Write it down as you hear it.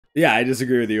Yeah, I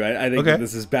disagree with you. I think Okay. that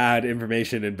this is bad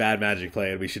information and bad Magic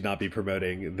play, and we should not be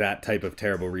promoting that type of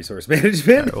terrible resource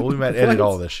management. Right, well, we might edit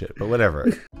all this shit, but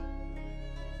whatever.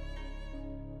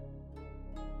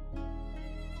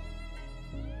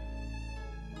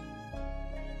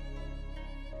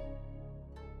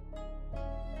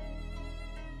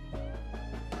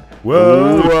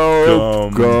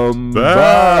 Welcome back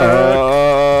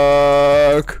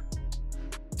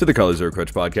to the Colors of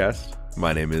Crutch podcast.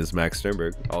 My name is Max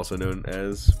Sternberg, also known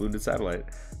as WoundedSatellite,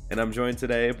 and I'm joined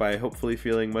today by hopefully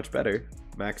feeling much better,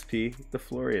 Max P, the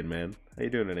Florian man. How you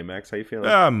doing today, Max? How you feeling?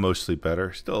 I'm mostly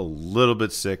better. Still a little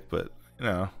bit sick, but you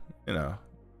know,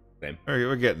 Same.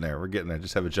 we're getting there. We're getting there.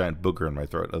 Just have a giant booger in my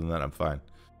throat. Other than that, I'm fine.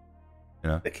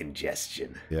 You know? The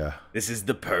congestion. Yeah. This is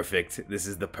the perfect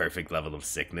level of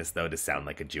sickness, though, to sound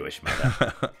like a Jewish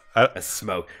mother. Who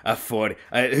smoked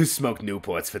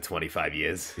Newports for 25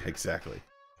 years. Exactly.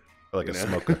 I feel like a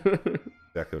smoker.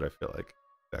 Exactly what I feel like.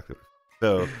 Exactly.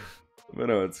 So, but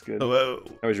no, it's good. How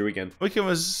was your weekend? Weekend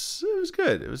was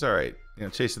good. It was all right. You know,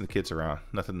 chasing the kids around.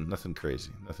 Nothing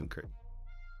crazy. Nothing crazy.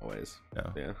 Always.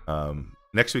 No. Yeah.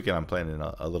 Next weekend I'm planning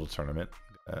a little tournament,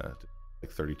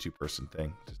 like 32-person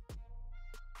thing.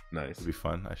 Nice. It'll be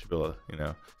fun. I should be able to,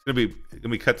 it's gonna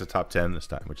be cut to top 10 this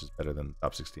time, which is better than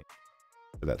top 16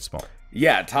 for that small.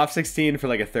 Yeah, top 16 for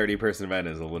like a 30-person event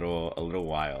is a little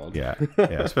wild. Yeah,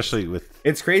 especially with.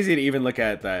 It's crazy to even look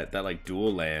at that like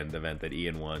dual land event that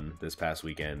Ian won this past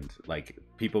weekend. Like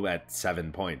people at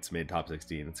 7 points made top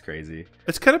 16. It's crazy.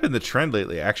 It's kind of been the trend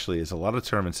lately. Actually, is a lot of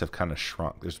tournaments have kind of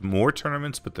shrunk. There's more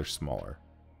tournaments, but they're smaller.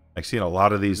 I've seen a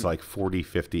lot of these like 40,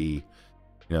 50.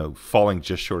 Falling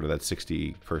just short of that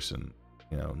 60-person,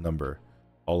 number,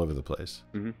 all over the place.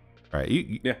 Mm-hmm. All right,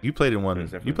 you played in one.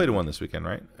 You played in one this weekend,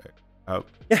 right?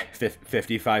 Yeah,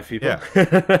 55 people. Yeah,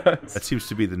 that seems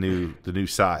to be the new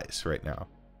size right now.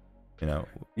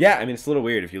 Yeah, I mean it's a little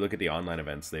weird if you look at the online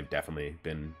events. They've definitely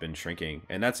been shrinking,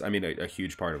 and that's a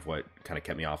huge part of what kind of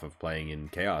kept me off of playing in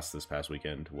Chaos this past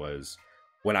weekend was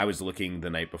when I was looking the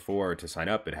night before to sign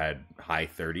up. It had high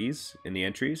 30s in the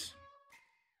entries.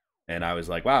 And I was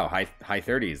like, wow, high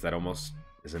 30s, that almost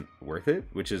isn't worth it,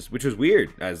 which was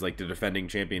weird. As like the defending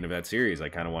champion of that series, I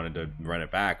kind of wanted to run it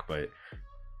back, but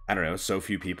I don't know, so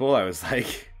few people. I was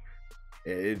like,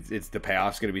 it's the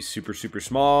payoff's going to be super, super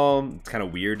small. It's kind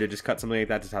of weird to just cut something like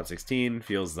that to top 16.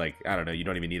 Feels like, I don't know, you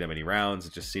don't even need that many rounds.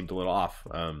 It just seemed a little off.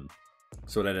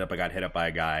 So it ended up, I got hit up by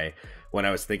a guy when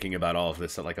I was thinking about all of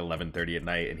this at like 11:30 at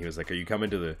night, and he was like, are you coming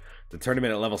to the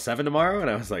tournament at level 7 tomorrow? And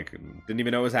I was like, didn't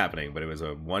even know it was happening, but it was a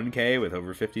 1K with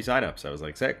over 50 signups. I was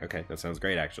like, sick. Okay, that sounds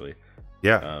great, actually.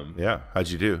 Yeah. Yeah. How'd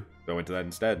you do? So I went to that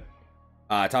instead.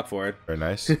 Top forward. Very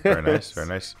nice. Very nice. Very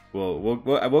nice. We'll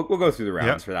go through the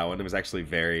rounds for that one. It was actually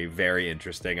very, very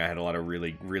interesting. I had a lot of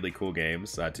really, really cool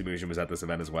games. Timusian was at this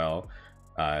event as well.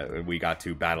 We got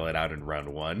to battle it out in round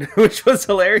 1, which was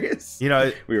hilarious.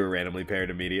 We were randomly paired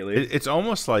immediately. It's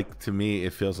almost like, to me,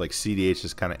 it feels like CDH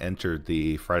has kind of entered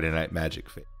the Friday Night Magic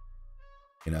phase.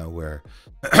 Where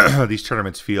these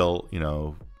tournaments feel,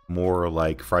 more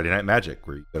like Friday Night Magic,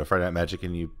 where you go to Friday Night Magic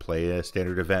and you play a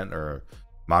standard event or a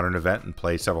modern event and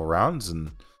play several rounds and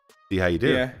see how you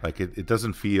do. Yeah. Like it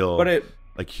doesn't feel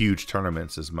like huge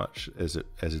tournaments as much as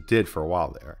it did for a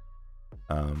while there.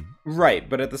 Right,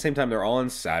 but at the same time, they're all on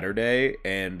Saturday,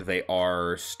 and they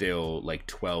are still like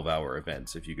 12-hour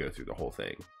events if you go through the whole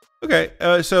thing. Okay,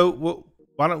 so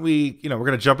why don't we? We're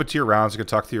going to jump into your rounds. We're going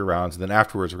to talk through your rounds, and then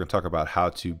afterwards, we're going to talk about how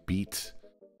to beat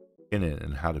Kinnan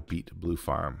and how to beat Blue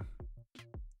Farm.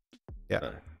 Yeah,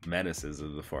 menaces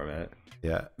of the format.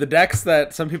 Yeah, the decks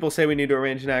that some people say we need to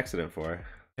arrange an accident for.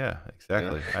 Yeah,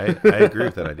 exactly. Yeah. I agree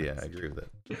with that idea. I agree with it.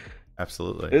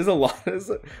 Absolutely. There's a lot.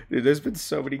 Dude, there's been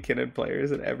so many Kinnan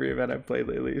players in every event I've played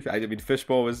lately. I mean,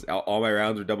 Fishbowl was all my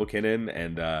rounds were double Kinnan,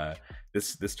 and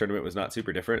this tournament was not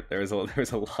super different. There was a lot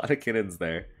of Kinnans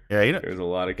there. Yeah, there was a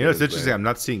lot of Kinnans. It's interesting. There. I'm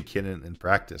not seeing Kinnan in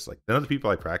practice. Like none of the people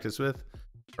I practice with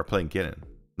are playing Kinnan.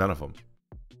 None of them.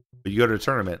 But you go to a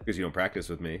tournament because you don't practice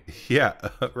with me. Yeah,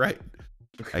 right.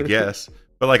 I guess.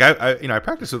 But like I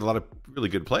practice with a lot of really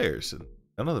good players, and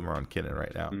none of them are on Kinnan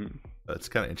right now. Mm-hmm. It's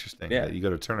kind of interesting. Yeah, you go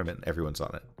to a tournament and everyone's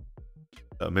on it.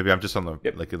 Maybe I'm just on the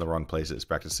like in the wrong places,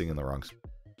 practicing in the wrong,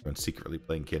 and secretly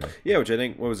playing Kinnan. Yeah, which I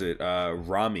think what was it?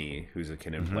 Rami, who's a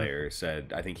Kinnan player,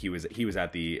 said I think he was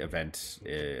at the event.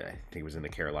 I think it was in the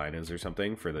Carolinas or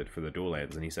something for the dual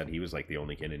lands, and he said he was like the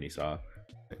only Kinnan he saw.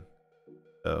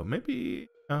 So maybe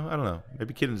I don't know.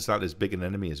 Maybe Kinnan's not as big an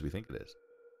enemy as we think it is.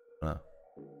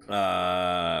 Where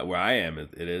I am,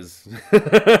 it is.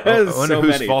 I wonder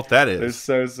whose fault that is.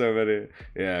 There's so many.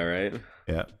 Yeah, right.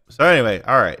 Yeah. So anyway,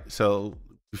 all right. So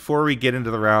Before we get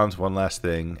into the rounds, one last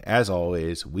thing. As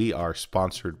always, we are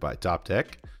sponsored by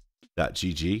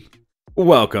TopDeck.gg.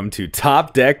 Welcome to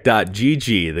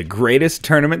TopDeck.gg, the greatest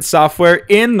tournament software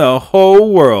in the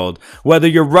whole world. Whether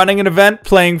you're running an event,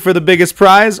 playing for the biggest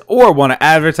prize, or want to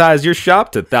advertise your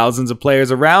shop to thousands of players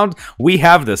around, we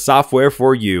have the software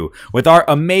for you. With our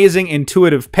amazing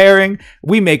intuitive pairing,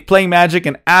 we make playing Magic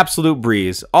an absolute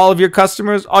breeze. All of your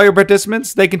customers, all your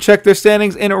participants, they can check their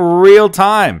standings in real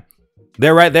time.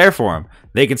 They're right there for them.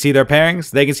 They can see their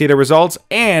pairings, they can see their results,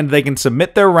 and they can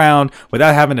submit their round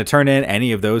without having to turn in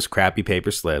any of those crappy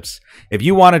paper slips. If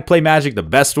you want to play Magic the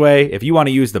best way, if you want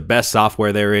to use the best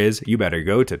software there is, you better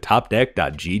go to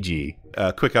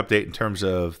TopDeck.gg. Quick update in terms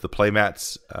of the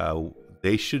playmats.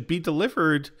 They should be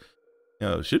delivered.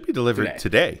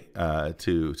 Today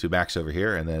to Max over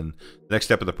here, and then the next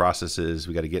step of the process is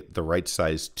we got to get the right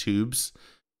size tubes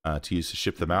to use to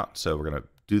ship them out. So we're gonna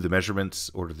do the measurements,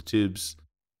 order the tubes,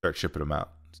 start shipping them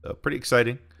out. So pretty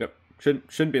exciting. Yep,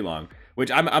 shouldn't be long. Which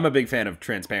I'm a big fan of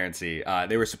transparency.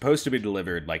 They were supposed to be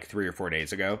delivered like 3 or 4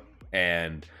 days ago,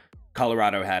 and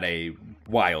Colorado had a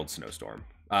wild snowstorm.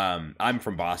 I'm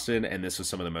from Boston, and this was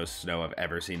some of the most snow I've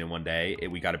ever seen in one day.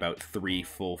 We got about 3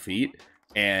 full feet.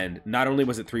 And not only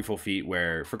was it 3 full feet,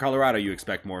 where for Colorado you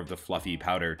expect more of the fluffy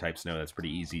powder type snow that's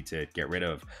pretty easy to get rid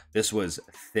of. This was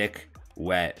thick,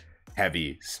 wet,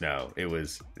 heavy snow. It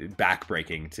was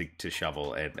backbreaking to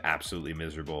shovel and absolutely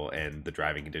miserable, and the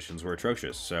driving conditions were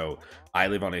atrocious. So I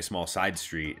live on a small side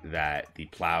street that the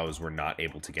plows were not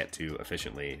able to get to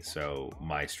efficiently, so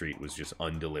my street was just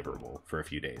undeliverable for a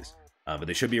few days. But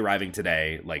they should be arriving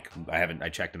today. Like, I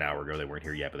checked an hour ago, they weren't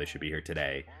here yet, but they should be here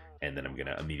today. And then I'm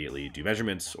gonna immediately do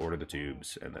measurements, order the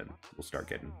tubes, and then we'll start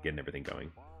getting everything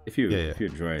going. If you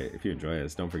enjoy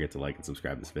us, don't forget to like and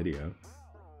subscribe this video.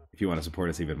 If you want to support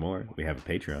us even more, we have a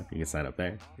Patreon. You can sign up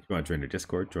there. If you want to join our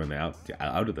Discord, join the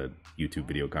out of the YouTube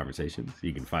video conversations.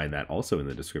 You can find that also in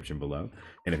the description below.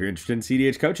 And if you're interested in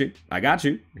CDH coaching, I got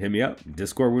you. Hit me up.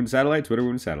 Discord WoundedSatellite, Twitter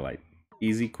WoundedSatellite.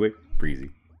 Easy, quick,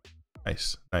 breezy.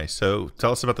 Nice. So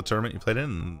tell us about the tournament you played in.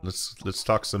 And let's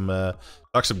talk some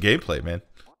gameplay, man.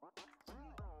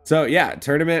 So yeah,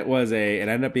 tournament was it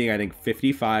ended up being, I think,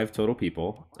 55 total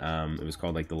people. It was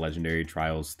called like the Legendary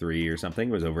Trials 3 or something.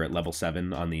 It was over at level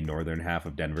 7 on the northern half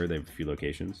of Denver. They have a few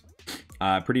locations.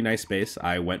 Pretty nice space.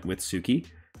 I went with Suki.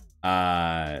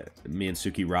 Me and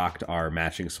Suki rocked our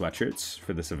matching sweatshirts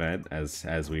for this event,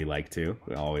 as we like to.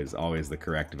 Always the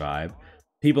correct vibe.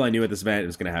 People I knew at this event, it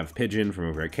was going to have Pigeon from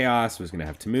over at Chaos. It was going to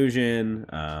have Temujin.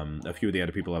 A few of the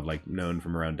other people I've like known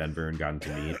from around Denver and gotten to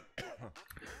meet.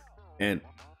 And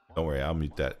don't worry, I'll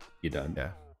mute that. You done?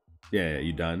 Yeah,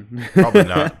 you done? Probably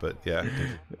not, but yeah.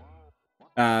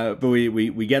 But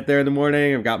we get there in the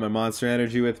morning. I've got my Monster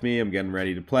Energy with me. I'm getting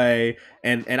ready to play,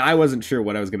 and I wasn't sure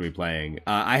what I was going to be playing.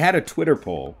 I had a Twitter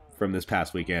poll from this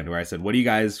past weekend where I said, "What do you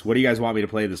guys want me to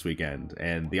play this weekend?"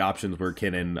 And the options were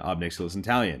Kinnan, Obnixilis, and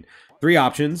Talion. 3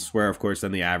 options, where of course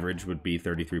then the average would be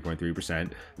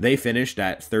 33.3%. They finished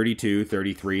at 32,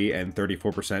 33, and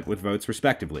 34% with votes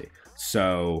respectively.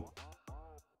 So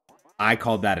I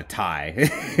called that a tie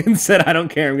and said, I don't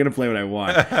care, I'm going to play what I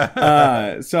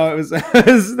want. So it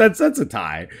was, that's a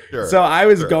tie. Sure, so I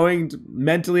was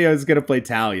mentally, I was going to play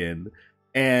Talion.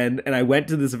 And I went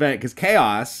to this event because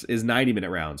Chaos is 90-minute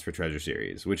rounds for Treasure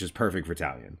Series, which is perfect for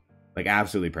Talion. Like,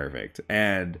 absolutely perfect.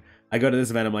 And I go to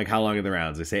this event, I'm like, how long are the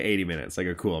rounds? They say 80 minutes. I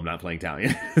go, cool, I'm not playing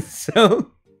Talion.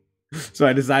 so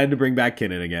I decided to bring back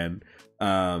Kinnan again.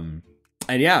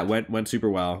 And yeah, went super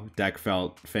well. Deck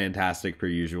felt fantastic per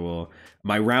usual.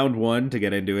 My round 1 to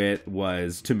get into it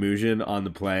was Temujin on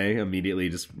the play. Immediately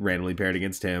just randomly paired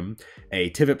against him. A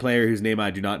Tivit player whose name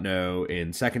I do not know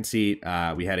in second seat.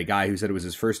 We had a guy who said it was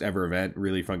his first ever event.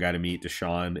 Really fun guy to meet.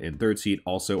 Deshaun in third seat,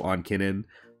 also on Kinnan.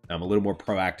 A little more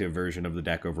proactive version of the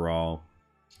deck overall.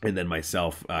 And then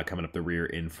myself coming up the rear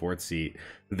in fourth seat.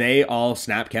 They all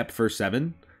snap kept first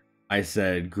 7. I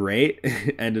said, great.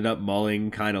 Ended up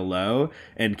mulling kind of low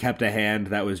and kept a hand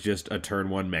that was just a turn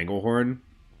 1 Manglehorn.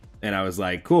 And I was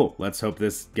like, cool, let's hope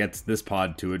this gets this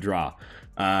pod to a draw.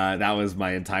 That was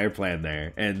my entire plan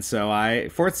there. And so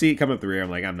fourth seat, come up the rear. I'm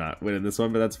like, I'm not winning this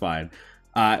one, but that's fine.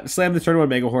 Slam the turn 1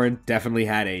 Manglehorn definitely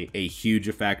had a huge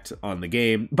effect on the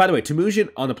game. By the way, Temujin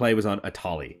on the play was on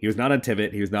Atali. He was not on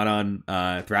Tivit. He was not on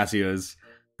Thrasios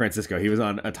Francisco. He was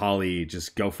on Atali.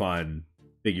 Just go fun,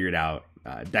 figure it out.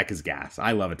 Deck is gas.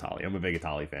 I love Atali. I'm a big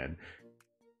Atali fan.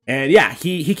 And yeah,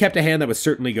 he kept a hand that was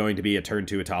certainly going to be a turn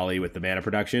 2 Atali with the mana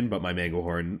production, but my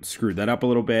Manglehorn screwed that up a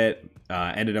little bit.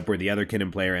 Ended up where the other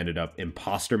Kinnan player ended up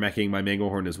imposter meching my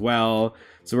Manglehorn as well.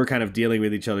 So we're kind of dealing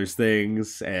with each other's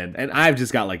things, and I've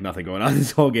just got like nothing going on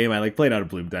this whole game. I like played out a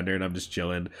Bloom Thunder and I'm just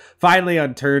chilling. Finally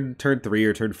on turn 3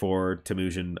 or turn 4,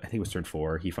 Temujin, I think it was turn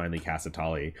 4, he finally casts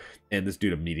Atali, and this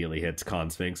dude immediately hits Con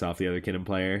Sphinx off the other Kinnan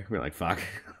player. We're like, fuck,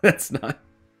 that's not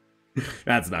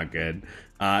good.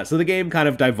 So the game kind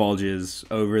of divulges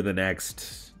over the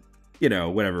next, you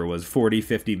know, whatever it was, 40,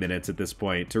 50 minutes at this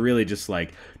point, to really just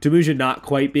like Temujin not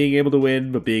quite being able to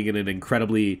win, but being in an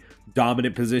incredibly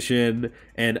dominant position,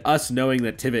 and us knowing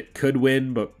that Tivit could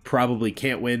win, but probably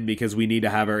can't win because we need to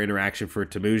have our interaction for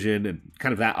Temujin, and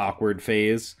kind of that awkward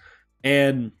phase.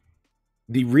 And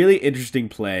the really interesting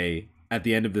play at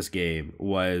the end of this game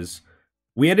was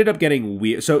we ended up getting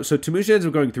so Temujin ends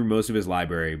up going through most of his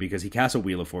library because he casts a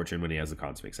Wheel of Fortune when he has the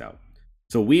Con Sphinx out.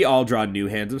 So we all draw new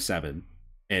hands of 7,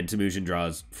 and Temujin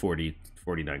draws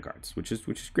 49 cards, which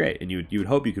is great. And you would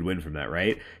hope you could win from that,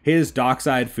 right? His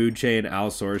Dockside, Food Chain,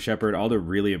 Allosaurus Shepherd, all the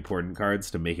really important cards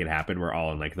to make it happen were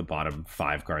all in like the bottom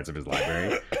 5 cards of his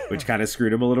library, which kind of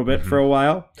screwed him a little bit for a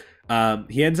while.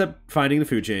 He ends up finding the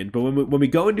Food Chain, but when we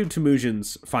go into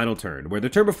Temujin's final turn, where the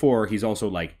turn before he's also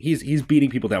like he's beating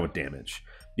people down with damage.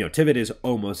 You know, Tivit is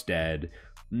almost dead.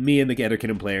 Me and the other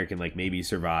Kinnan player can like maybe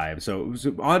survive. So it was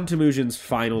on Temujin's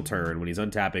final turn when he's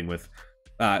untapping with.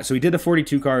 So he did the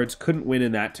 42 cards, couldn't win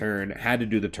in that turn, had to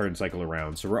do the turn cycle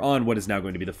around. So we're on what is now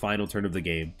going to be the final turn of the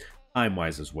game,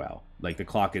 time-wise as well. Like the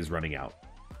clock is running out,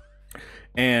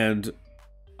 and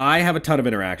I have a ton of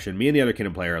interaction. Me and the other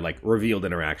Kinnan player are like revealed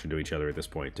interaction to each other at this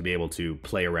point to be able to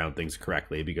play around things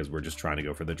correctly because we're just trying to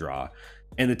go for the draw.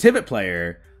 And the Tivit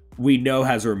player, we know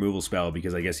has a removal spell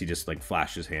because I guess he just like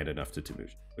flashed his hand enough to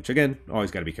Temujin, which again, always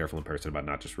got to be careful in person about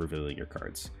not just revealing your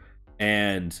cards.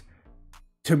 And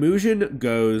Temujin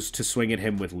goes to swing at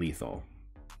him with lethal,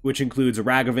 which includes a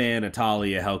Ragavan, a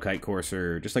Tali, a Hellkite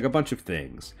Courser, just like a bunch of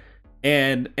things.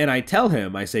 And I tell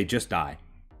him, I say, just die.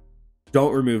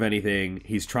 Don't remove anything.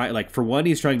 He's trying, like, for one,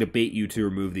 he's trying to bait you to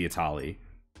remove the Atali.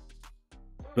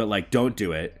 But, like, don't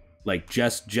do it. Like,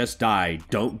 just die.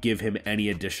 Don't give him any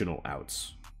additional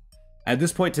outs. At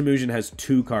this point, Temujin has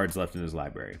 2 cards left in his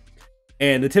library.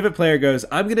 And the Tivit player goes,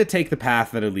 I'm going to take the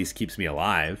path that at least keeps me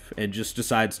alive, and just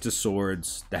decides to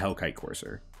swords the Hellkite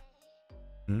Courser.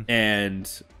 And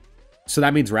so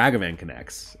that means Ragavan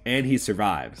connects, and he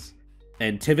survives.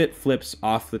 And Tivit flips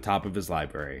off the top of his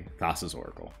library, Thassa's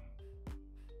Oracle.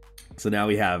 So now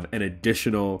we have an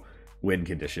additional win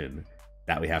condition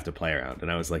that we have to play around.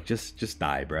 And I was like, just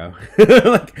die, bro.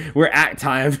 Like, we're at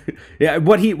time. Yeah,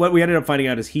 what we ended up finding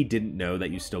out is he didn't know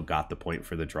that you still got the point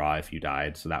for the draw if you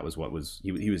died. So that was what was,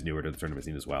 he was newer to the tournament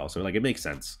scene as well. So like, it makes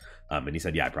sense. And he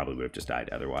said, yeah, I probably would have just died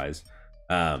otherwise.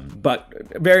 But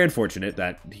very unfortunate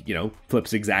that, you know,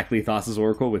 flips exactly Thassa's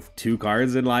Oracle with 2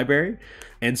 cards in library.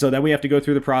 And so then we have to go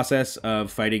through the process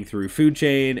of fighting through Food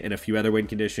Chain and a few other win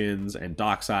conditions and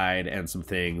Dockside and some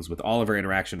things with all of our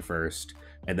interaction first.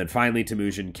 And then finally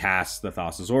Temujin casts the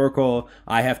Thassa's Oracle.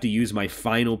 I have to use my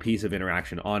final piece of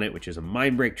interaction on it, which is a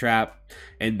Mindbreak Trap.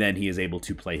 And then he is able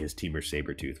to play his Temur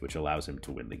Sabertooth, which allows him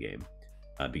to win the game.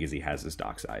 Because he has his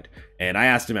Dockside. And I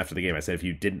asked him after the game, I said, if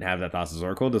you didn't have that Thassa's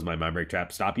Oracle, does my Mindbreak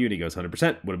Trap stop you? And he goes,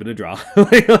 100%, would have been a draw.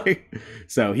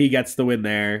 So he gets the win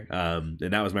there. And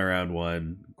that was my round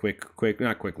 1.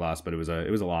 Not quick loss, but it was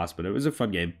a loss, but it was a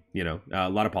fun game. You know, a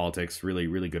lot of politics, really,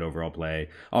 really good overall play.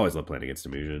 Always love playing against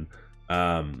Temujin.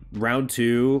 Round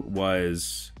 2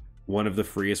 was one of the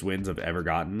freest wins I've ever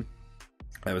gotten.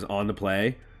 I was on the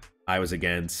play. I was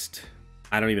against...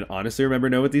 I don't even honestly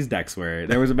know what these decks were.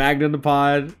 There was a Magna in the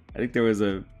pod. I think there was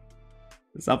a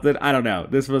something. I don't know.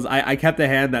 This was I kept a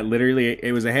hand that literally,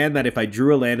 it was a hand that if I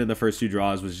drew a land in the first 2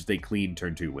 draws was just a clean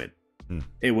turn 2 win.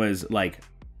 It was like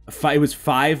it was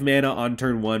 5 mana on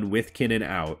turn 1 with Kinnan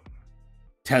out.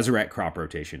 Tezzeret crop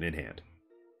rotation in hand.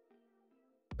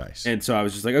 Nice. And so I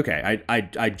was just like, okay,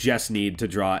 I just need to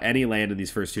draw any land in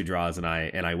these first 2 draws, and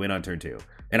I win on turn 2.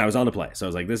 And I was on the play. So I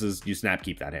was like, this is, you snap,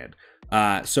 keep that hand.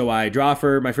 So I draw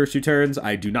for my first 2 turns.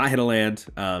 I do not hit a land,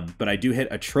 but I do hit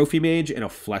a Trophy Mage and a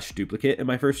Flesh Duplicate in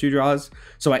my first 2 draws.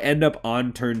 So I end up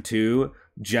on turn 2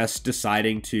 just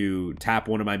deciding to tap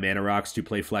one of my mana rocks to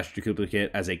play Flesh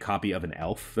Duplicate as a copy of an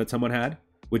elf that someone had,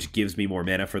 which gives me more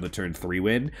mana for the turn 3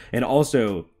 win. And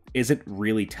also isn't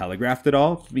really telegraphed at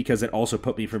all because it also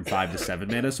put me from 5 to 7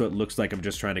 mana. So it looks like I'm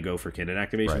just trying to go for Kinnan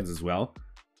activations as well.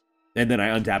 And then I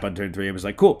untap on turn 3 and was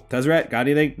like, cool, Tezzeret, got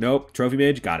anything? Nope. Trophy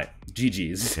Mage, got it.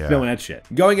 GG's. Yeah. No one had shit.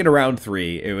 Going into round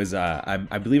 3, it was, I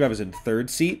believe I was in 3rd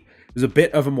seat. It was a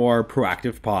bit of a more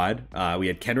proactive pod. We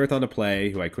had Kenrith on the play,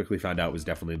 who I quickly found out was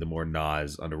definitely the more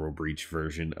Nas Underworld Breach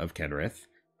version of Kenrith.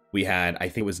 We had, I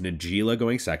think it was Najila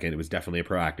going second. It was definitely a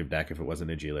proactive deck. If it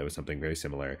wasn't Najila, it was something very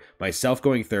similar. Myself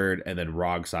going third, and then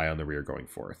Rogsai on the rear going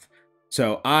fourth.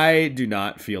 So I do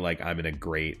not feel like I'm in a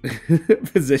great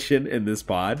position in this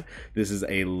pod. This is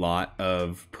a lot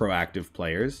of proactive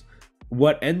players.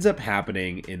 What ends up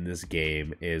happening in this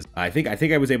game is I think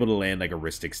I was able to land like a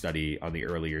Rhystic Study on the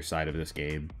earlier side of this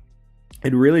game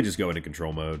and really just go into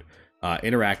control mode,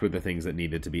 interact with the things that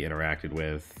needed to be interacted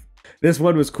with. This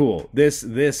one was cool. This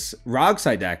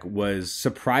Rogsai deck was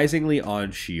surprisingly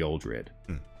on Sheoldred.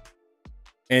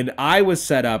 And I was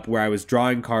set up where I was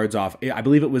drawing cards off. I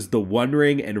believe it was the One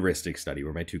Ring and Rhystic Study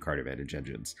were my 2 card advantage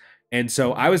engines. And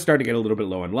so I was starting to get a little bit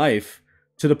low on life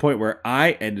to the point where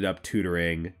I ended up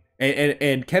tutoring.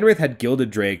 And Kenrith had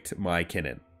Gilded Draked my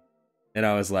Kinnan. And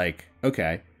I was like,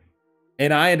 okay.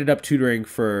 And I ended up tutoring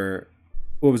for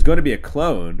what was going to be a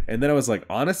clone. And then I was like,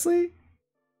 honestly,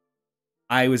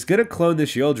 I was going to clone the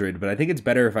Sheoldred, but I think it's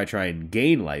better if I try and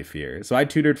gain life here. So I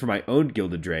tutored for my own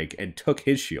Gilded Drake and took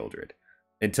his Sheoldred.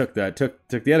 And took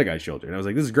the other guy's shoulder, and I was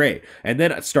like, "This is great." And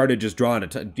then I started just drawing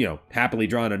happily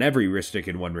drawing on every Rhystic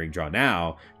and One Ring draw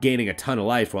now, gaining a ton of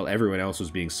life while everyone else was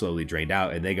being slowly drained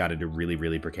out, and they got into really,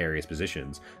 really precarious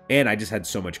positions. And I just had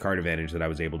so much card advantage that I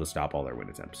was able to stop all their win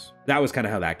attempts. That was kind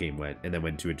of how that game went, and then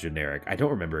went to a generic. I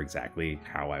don't remember exactly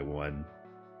how I won.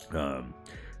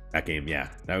 That game, yeah,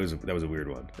 that was a weird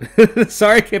one.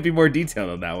 Sorry, I can't be more detailed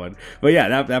on that one. But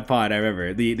yeah, that pod, I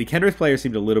remember the Kenrith player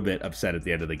seemed a little bit upset at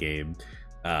the end of the game.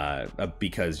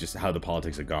 Because just how the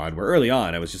politics had gone, where early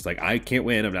on I was just like, I can't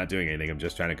win, I'm not doing anything, I'm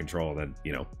just trying to control. And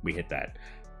then we hit that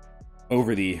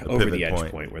over the edge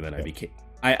point where then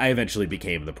I eventually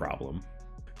became the problem.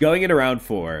 Going into round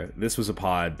 4, this was a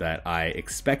pod that I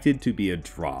expected to be a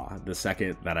draw the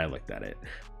second that I looked at it.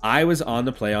 I was on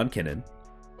the play on Kinnan,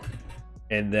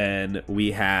 and then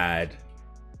we had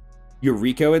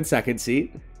Yuriko in second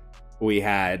seat, we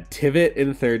had Tivit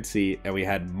in third seat, and we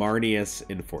had Marnius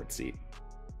in fourth seat.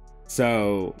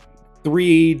 So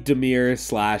 3 Dimir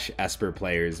 / Esper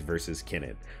players versus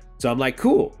Kinnan. So I'm like,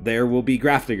 cool, there will be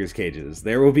Grafdigger's Cages.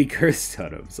 There will be Curse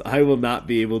Totems. I will not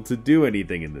be able to do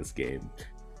anything in this game.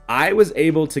 I was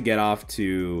able to get off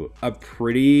to a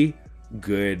pretty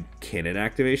good Kinnan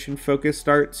activation focus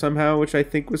start somehow, which I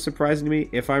think was surprising to me,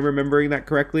 if I'm remembering that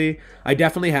correctly. I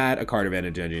definitely had a card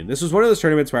advantage engine. This was one of those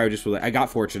tournaments where I got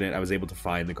fortunate. I was able to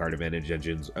find the card advantage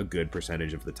engines a good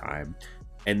percentage of the time.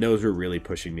 And those were really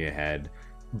pushing me ahead.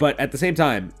 But at the same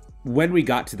time, when we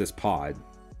got to this pod,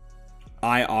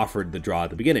 I offered the draw at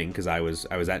the beginning because I was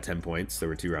at 10 points. There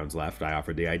were 2 rounds left. I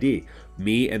offered the ID.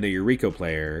 Me and the Yuriko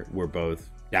player were both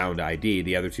down to ID.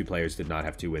 The other 2 players did not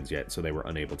have 2 wins yet, so they were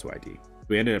unable to ID.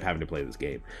 We ended up having to play this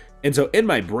game. And so in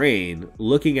my brain,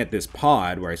 looking at this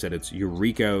pod where I said it's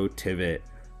Yuriko, Tivit,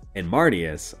 and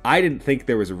Marnius, I didn't think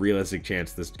there was a realistic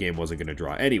chance this game wasn't going to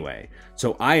draw anyway.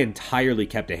 So I entirely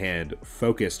kept a hand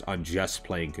focused on just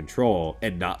playing control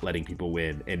and not letting people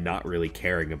win and not really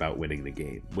caring about winning the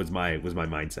game was my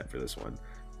mindset for this one,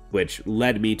 which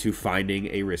led me to finding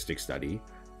a Rhystic Study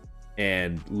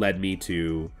and led me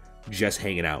to just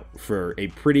hanging out for a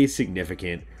pretty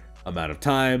significant amount of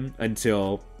time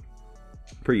until,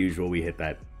 per usual, we hit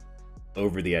that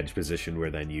over the edge position where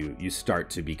then you start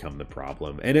to become the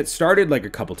problem. And it started like a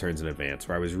couple turns in advance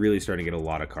where I was really starting to get a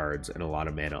lot of cards and a lot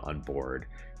of mana on board.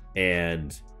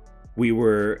 And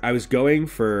I was going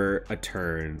for a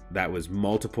turn that was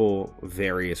multiple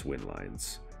various win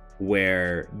lines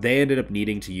where they ended up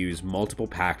needing to use multiple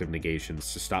Pact of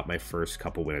Negations to stop my first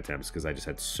couple win attempts because I just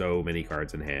had so many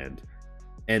cards in hand.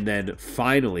 And then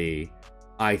finally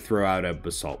I throw out a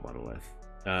Basalt Monolith.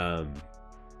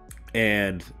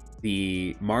 And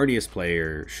the Marnius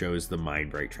player shows the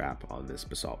Mindbreak Trap on this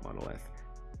Basalt Monolith.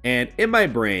 And in my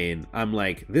brain, I'm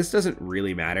like, this doesn't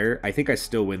really matter. I think I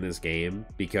still win this game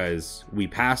because we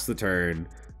pass the turn.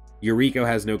 Yuriko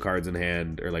has no cards in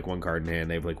hand, or like 1 card in hand.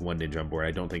 They have like 1 ninja on board.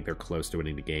 I don't think they're close to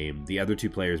winning the game. The other 2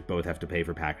 players both have to pay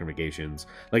for Pact of Negations.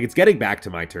 Like, it's getting back to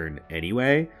my turn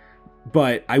anyway.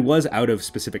 But I was out of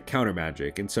specific counter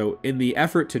magic, and so in the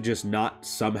effort to just not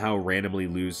somehow randomly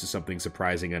lose to something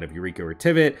surprising out of Yuriko or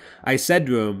Tivit, I said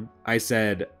to him,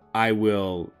 I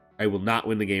will not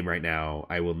win the game right now.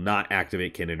 I will not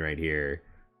activate Kinnan right here.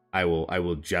 I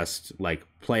will just like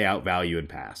play out value and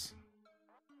pass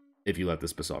if you let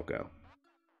this Basalt go.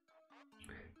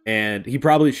 And he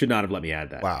probably should not have let me add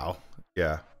that. Wow.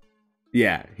 Yeah.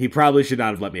 Yeah, he probably should not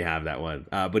have let me have that one,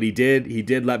 but he did. He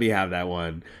did let me have that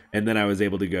one, and then I was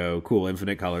able to go cool,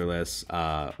 infinite colorless,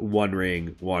 one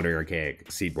ring, wandering archaic,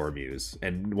 seedborn muse,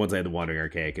 and once I had the wandering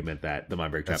archaic, it meant that the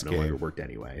Mindbreak Trap no longer worked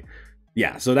anyway.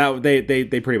 Yeah, so that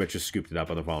they pretty much just scooped it up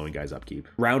on the following guy's upkeep.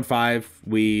 Round 5,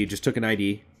 we just took an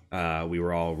ID. We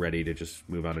were all ready to just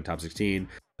move on to top 16.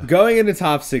 Going into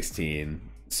top 16.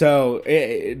 So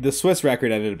the Swiss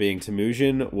record ended up being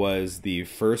Temujin was the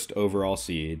first overall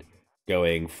seed,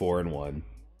 going 4-1.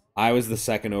 I was the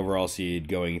second overall seed,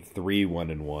 going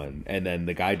 3-1-1, and then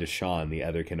the guy Deshaun, the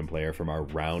other Kinnan player from our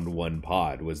round 1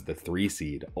 pod, was the 3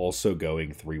 seed, also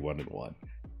going 3-1-1.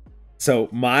 So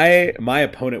my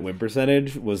opponent win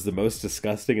percentage was the most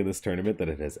disgusting in this tournament that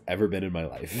it has ever been in my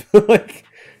life. Like,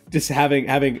 just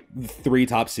having 3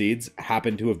 top seeds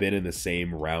happen to have been in the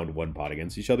same round 1 pot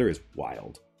against each other is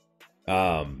wild.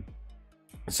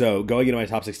 So going into my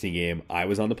top 16 game, I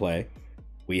was on the play.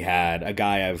 We had a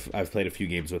guy I've played a few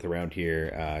games with around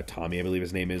here, Tommy, I believe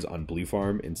his name is, on Blue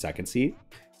Farm in 2nd seat.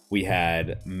 We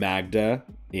had Magda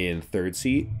in 3rd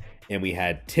seat, and we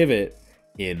had Tivit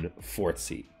in 4th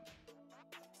seat.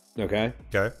 Okay.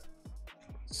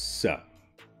 So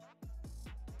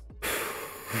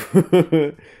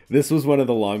this was one of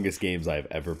the longest games I've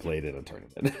ever played in a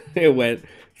tournament. It went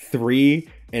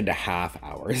 3.5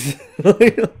 hours.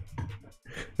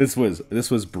 This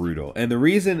was brutal. And the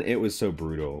reason it was so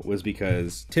brutal was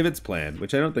because Tivit's plan,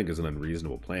 which I don't think is an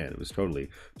unreasonable plan, it was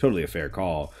totally a fair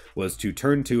call, was to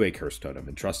turn to a curse totem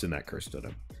and trust in that curse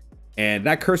totem. And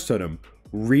that curse totem,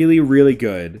 really, really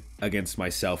good against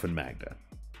myself and Magda.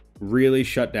 Really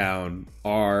shut down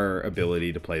our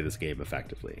ability to play this game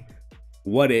effectively.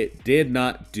 What it did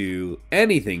not do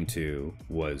anything to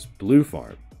was Blue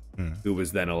Farm, who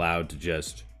was then allowed to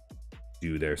just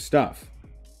do their stuff,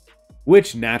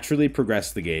 which naturally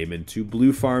progressed the game into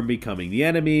Blue Farm becoming the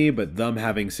enemy, but them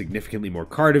having significantly more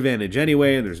card advantage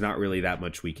anyway, and there's not really that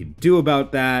much we can do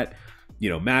about that. You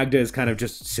know, Magda is kind of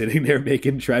just sitting there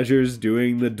making treasures,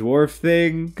 doing the dwarf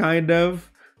thing, kind of.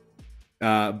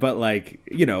 But like,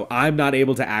 you know, I'm not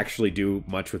able to actually do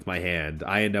much with my hand.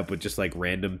 I end up with just like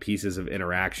random pieces of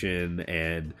interaction,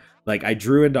 and like I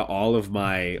drew into all of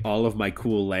my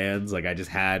cool lands. Like I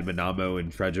just had Manamo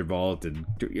and Treasure Vault and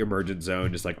Emergent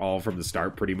Zone, just like all from the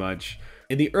start pretty much.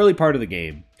 In the early part of the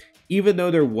game, even though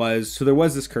there was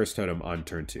this curse totem on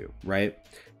turn 2, right?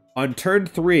 On turn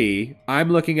 3,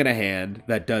 I'm looking at a hand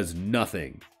that does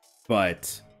nothing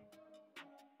but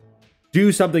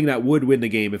do something that would win the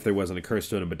game if there wasn't a curse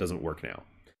totem, but doesn't work now.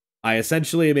 I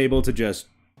essentially am able to just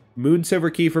Moon Silver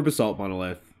Key for Basalt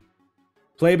Monolith,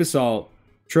 play Basalt,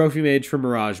 Trophy Mage for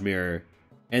Mirage Mirror,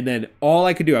 and then all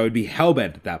I could do, I would be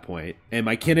Hellbent at that point, and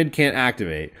my Kinnan can't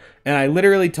activate. And I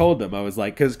literally told them, I was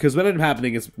like, because what ended up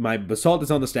happening is my Basalt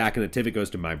is on the stack and the Tivit goes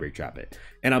to Mindbreak Trap it.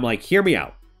 And I'm like, hear me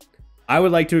out. I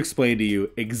would like to explain to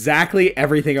you exactly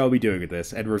everything I'll be doing with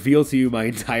this and reveal to you my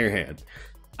entire hand.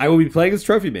 I will be playing as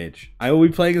Trophy Mage. I will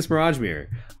be playing as Mirage Mirror.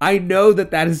 I know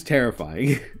that that is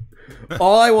terrifying.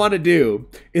 All I want to do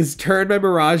is turn my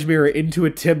Mirage Mirror into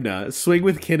a Tymna, swing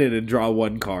with Kinnan, and draw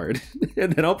 1 card.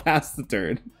 And then I'll pass the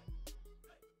turn.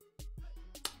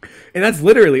 And that's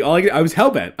literally all I was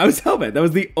Hellbent. That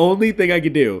was the only thing I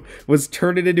could do, was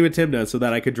turn it into a Tymna so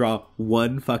that I could draw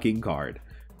 1 fucking card.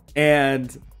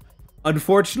 And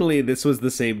unfortunately, this was the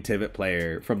same Tivit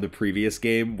player from the previous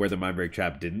game where the Mindbreak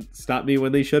Trap didn't stop me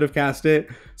when they should have cast it.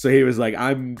 So he was like,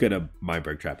 I'm going to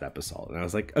Mindbreak Trap that Basalt. And I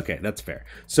was like, okay, that's fair.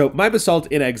 So my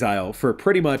Basalt in exile for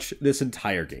pretty much this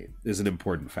entire game is an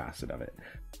important facet of it.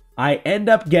 I end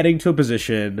up getting to a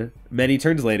position many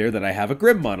turns later that I have a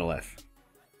Grim Monolith.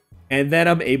 And then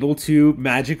I'm able to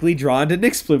magically draw into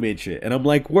Nyx Plumage shit. And I'm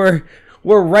like, we're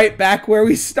right back where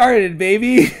we started,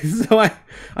 baby. So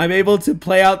I'm able to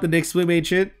play out the Nyx Plume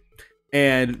Ancient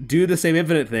and do the same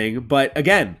infinite thing. But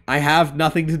again, I have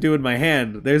nothing to do in my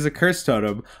hand. There's a curse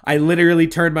totem. I literally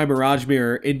turned my Mirage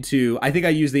Mirror into, I think I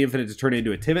used the infinite to turn it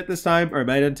into a Tivit this time, or I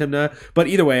might have done Tymna. But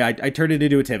either way, I turned it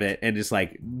into a Tivit and just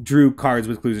like drew cards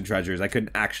with clues and treasures. I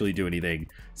couldn't actually do anything.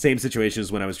 Same situation as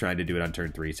when I was trying to do it on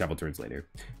turn 3, several turns later.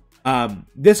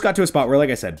 This got to a spot where,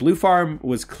 like I said, Blue Farm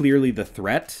was clearly the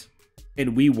threat,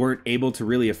 and we weren't able to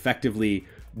really effectively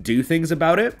do things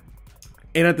about it.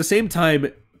 And at the same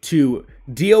time, to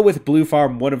deal with Blue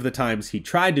Farm, one of the times he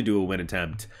tried to do a win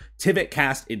attempt, Tivit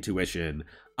cast Intuition.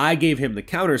 I gave him the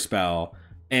counter spell,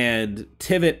 and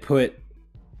Tivit put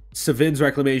Savin's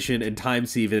Reclamation and Time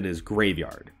Sieve in his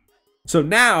graveyard. So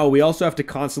now we also have to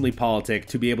constantly politic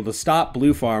to be able to stop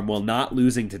Blue Farm while not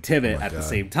losing to Tivit at the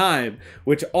same time,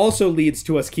 which also leads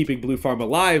to us keeping Blue Farm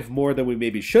alive more than we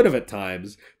maybe should have at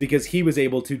times, because he was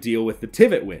able to deal with the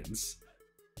Tivit wins.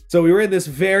 So we were in this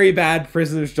very bad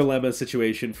prisoner's dilemma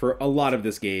situation for a lot of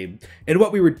this game. And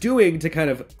what we were doing to kind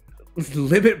of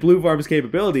limit Blue Farm's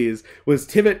capabilities was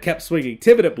Tivit kept swinging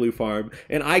Tivit at Blue Farm,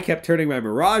 and I kept turning my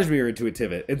Mirage Mirror into a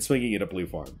Tivit and swinging it at Blue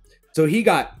Farm. So he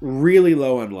got really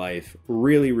low on life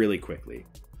really, really quickly.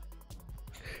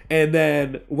 And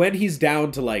then when he's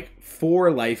down to like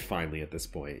 4 life finally at this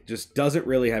point, just doesn't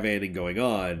really have anything going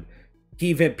on,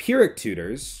 he Vampiric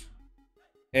Tutors,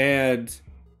 and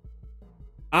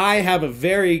I have a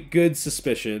very good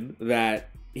suspicion that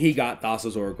he got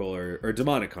Thassa's Oracle or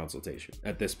Demonic Consultation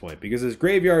at this point, because his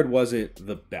graveyard wasn't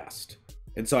the best.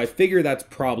 And so I figure that's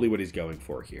probably what he's going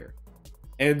for here.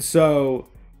 And so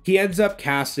he ends up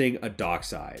casting a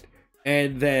Dockside.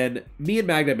 And then me and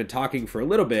Magda have been talking for a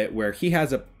little bit where he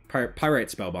has a Pyrite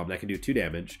Spellbomb that can do 2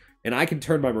 damage. And I can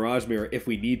turn my Mirage Mirror, if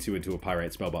we need to, into a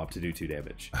Pyrite Spellbomb to do 2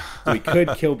 damage. So we could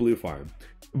kill Blue Farm.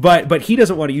 But he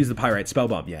doesn't want to use the Pyrite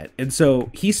Spellbomb yet. And so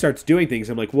he starts doing things.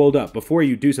 I'm like, hold up. Before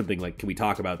you do something, like, can we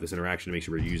talk about this interaction to make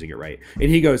sure we're using it right? And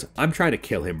he goes, I'm trying to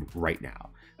kill him right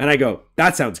now. And I go,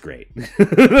 that sounds great.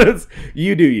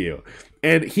 You do you.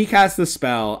 And he casts the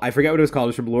spell. I forget what it was called.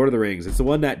 It's from Lord of the Rings. It's the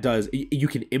one that does, you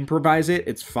can improvise it.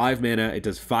 It's 5 mana. It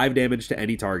does 5 damage to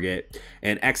any target.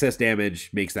 And excess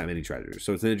damage makes that many treasures.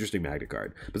 So it's an interesting Magda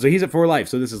card. But so he's at 4 life.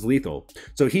 So this is lethal.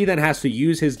 So he then has to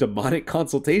use his Demonic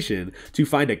Consultation to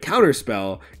find a counter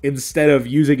spell instead of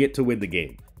using it to win the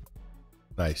game.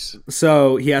 Nice.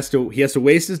 So he has to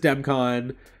waste his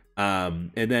Demcon.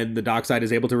 And then the Dockside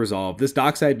is able to resolve. This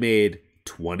Dockside made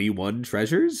 21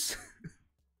 treasures.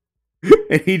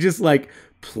 And he just like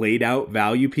played out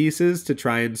value pieces to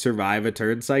try and survive a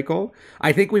turn cycle.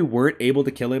 I think we weren't able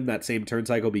to kill him that same turn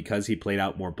cycle because he played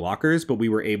out more blockers, but we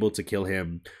were able to kill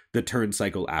him the turn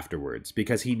cycle afterwards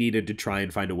because he needed to try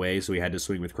and find a way. So he had to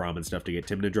swing with Crom and stuff to get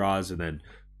Tymna draws, and then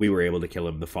we were able to kill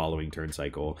him the following turn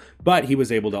cycle. But he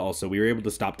was able to also, we were able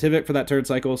to stop Tivit for that turn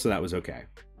cycle, so that was okay.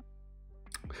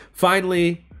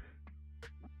 Finally,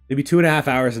 maybe 2.5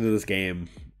 hours into this game,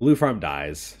 Blue Farm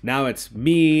dies. Now it's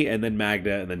me and then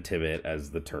Magda and then Tivit as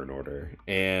the turn order.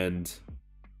 And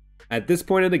at this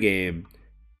point in the game,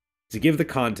 to give the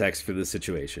context for this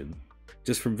situation,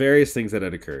 just from various things that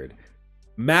had occurred,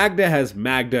 Magda has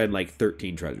Magda and like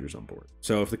 13 treasures on board.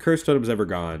 So if the Curse Totem's ever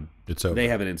gone, it's over. They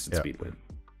have an instant speed win.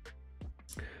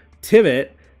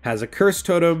 Tivit has a Curse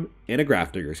Totem and a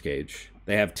Grafdigger's Cage.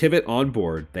 They have Tivit on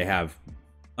board. They have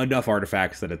enough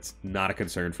artifacts that it's not a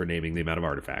concern for naming the amount of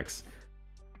artifacts.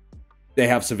 They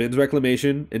have Savin's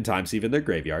Reclamation and Time Sieve in their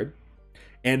graveyard.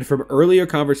 And from earlier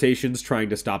conversations trying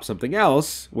to stop something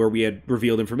else, where we had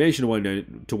revealed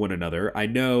information to one another, I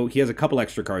know he has a couple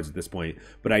extra cards at this point,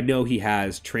 but I know he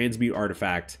has Transmute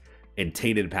Artifact and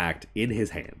Tainted Pact in his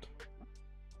hand.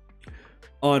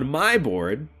 On my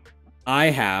board, I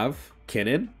have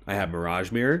Kinnan, I have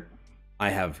Mirage Mirror,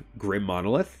 I have Grim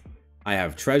Monolith, I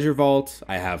have Treasure Vault,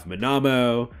 I have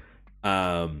Manamo,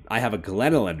 I have a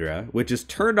Glenelendra, which is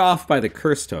turned off by the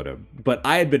Curse Totem, but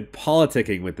I had been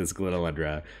politicking with this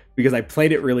Glenelendra because I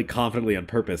played it really confidently on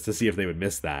purpose to see if they would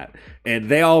miss that. And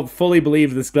they all fully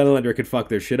believed this Glenelendra could fuck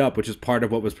their shit up, which is part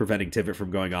of what was preventing Tivit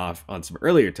from going off on some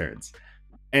earlier turns.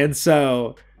 And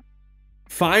so,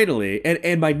 finally,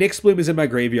 and my Nyxbloom is in my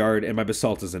graveyard and my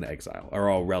Basalt is in exile, are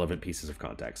all relevant pieces of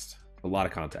context. A lot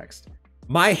of context.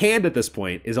 My hand at this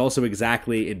point is also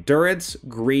exactly Endurance,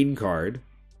 green card,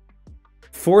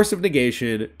 Force of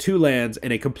Negation, 2 lands,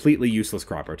 and a completely useless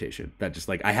crop rotation. That just,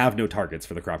 like, I have no targets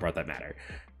for the crop rot that matter.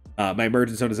 My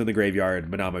Emergent Zone is in the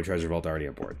graveyard. Manamo Treasure Vault already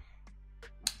on board.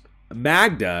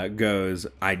 Magda goes,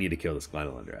 I need to kill this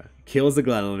Glenelendra. Kills the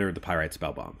Glenelendra with the Pyrite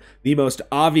Spellbomb. The most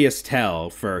obvious tell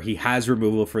for he has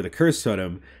removal for the Curse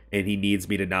Totem, and he needs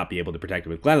me to not be able to protect it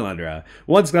with Glenelendra.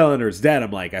 Once Glenelendra is dead,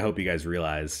 I'm like, I hope you guys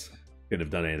realize couldn't have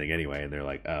done anything anyway, and they're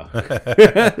like, oh.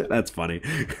 That's funny.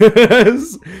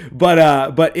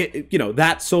 but it, you know,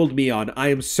 that sold me on, I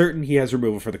am certain he has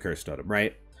removal for the Curse Totem,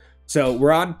 right? So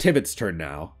we're on Tivit's turn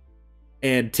now,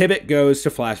 and Tivit goes to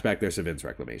flashback their Savin's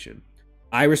Reclamation.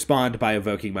 I respond by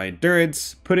evoking my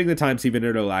Endurance, putting the Time Sieve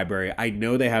into their library. I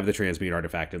know they have the Transmute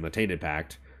Artifact and the Tainted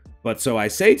Pact, but so I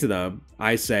say to them,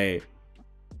 I say,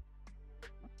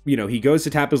 you know, he goes to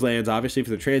tap his lands, obviously for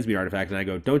the Transmute Artifact, and I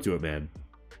go, don't do it, man.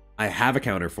 I have a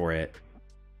counter for it.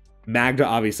 Magda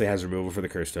obviously has removal for the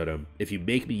Curse Totem. If you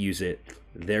make me use it,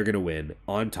 they're going to win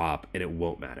on top, and it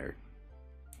won't matter.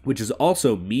 Which is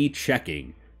also me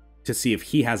checking to see if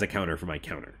he has a counter for my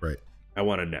counter. Right. I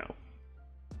want to know.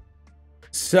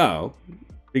 So,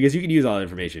 because you can use all that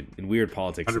information in weird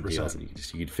politics and deals, and you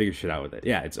can figure shit out with it.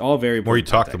 Yeah, it's all very important. The more you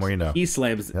talk, context. the more you know.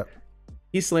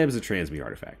 He slams the Transmute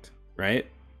Artifact, right?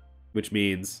 Which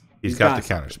means he's got the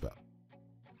counter spell.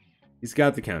 He's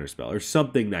got the counter spell or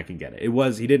something that can get it.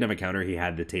 He didn't have a counter. He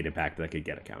had the Tainted Pact that could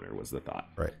get a counter was the thought.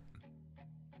 Right.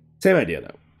 Same idea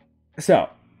though. So,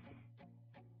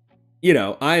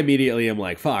 I immediately am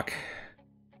like, fuck.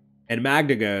 And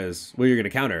Magda goes, well, you're going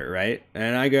to counter it, right?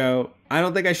 And I go, I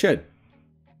don't think I should.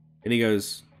 And he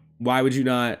goes, why would you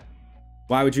not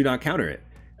counter it?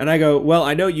 And I go, well,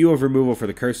 I know you have removal for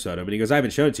the Curse Totem. And he goes, I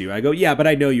haven't shown it to you. I go, yeah, but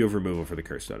I know you have removal for the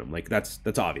Curse Totem. Like, that's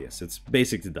obvious. It's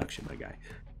basic deduction, my guy.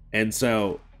 And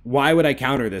so, why would I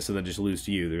counter this and then just lose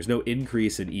to you? There's no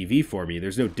increase in EV for me.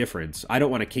 There's no difference. I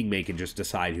don't want to king make and just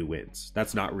decide who wins.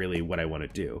 That's not really what I want to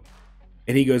do.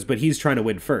 And he goes, but he's trying to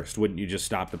win first. Wouldn't you just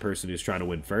stop the person who's trying to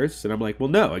win first? And I'm like, well,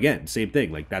 no, again, same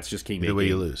thing. Like, that's just king making. Either way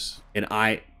you lose. And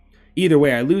either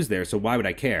way I lose there, so why would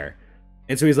I care?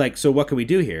 And so he's like, so what can we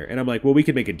do here? And I'm like, well, we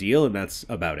could make a deal, and that's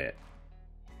about it.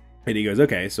 And he goes,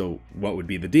 okay, so what would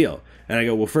be the deal? And I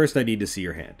go, well, first I need to see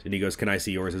your hand. And he goes, can I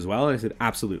see yours as well? And I said,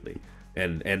 absolutely.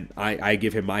 And I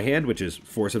give him my hand, which is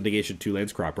Force of Negation, 2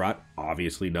 lands, Crop Rot.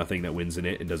 Obviously nothing that wins in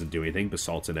it and doesn't do anything.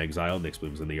 Basalt's in exile, Nyx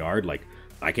Bloom's in the yard. Like,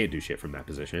 I can't do shit from that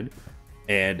position.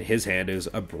 And his hand is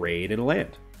a Braid and a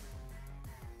land.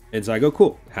 And so I go,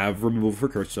 cool. Have removal for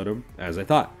Curse Totem, as I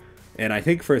thought. And I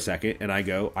think for a second, and I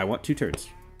go, I want 2 turns.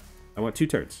 I want 2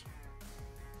 turns.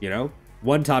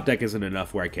 One top deck isn't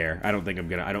enough where I care. I don't think I'm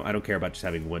gonna. I don't care about just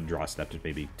having 1 draw step to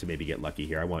maybe get lucky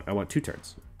here. I want 2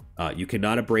 turns. You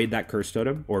cannot abrade that Curse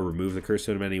Totem or remove the Curse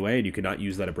Totem anyway, and you cannot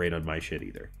use that abrade on my shit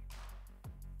either.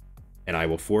 And I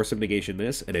will Force of Negation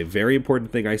this. And a very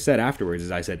important thing I said afterwards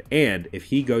is I said, and if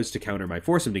he goes to counter my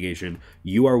Force of Negation,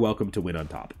 you are welcome to win on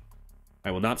top.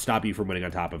 I will not stop you from winning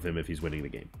on top of him if he's winning the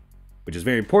game. Which is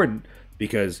very important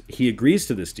because he agrees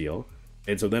to this deal.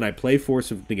 And so then I play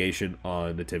Force of Negation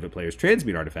on the Tivit player's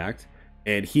Transmute artifact,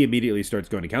 and he immediately starts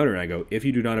going to counter, and I go, if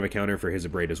you do not have a counter for his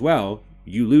abrade as well,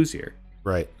 you lose here.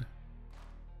 Right.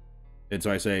 And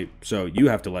so I say, so you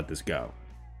have to let this go.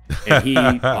 And he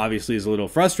obviously is a little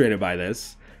frustrated by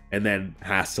this, and then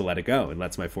has to let it go, and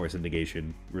lets my Force of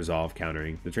Negation resolve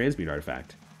countering the Transmute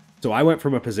artifact. So I went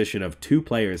from a position of 2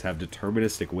 players have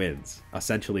deterministic wins,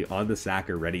 essentially on the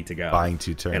sacker, ready to go. Buying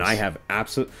 2 turns. And I have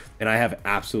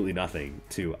absolutely nothing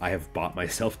to. I have bought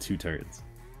myself 2 turns.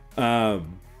 I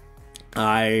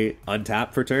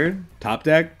untap for turn, top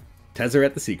deck,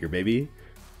 Tezzeret the Seeker, baby.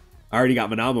 I already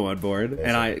got Manamo on board,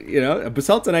 and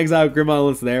Basalt's in exile, Grim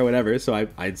Monolith's there, whatever. So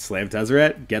I slam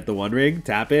Tezzeret, get the 1 ring,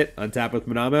 tap it, untap with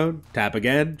Manamo, tap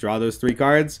again, draw those 3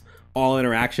 cards. All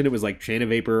interaction, it was like Chain of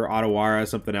Vapor, Otawara,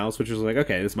 something else, which was like,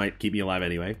 okay, this might keep me alive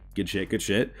anyway. Good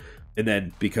shit. And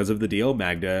then because of the deal,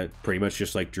 Magda pretty much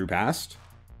just like drew past,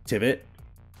 Tivit,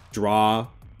 draw.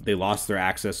 They lost their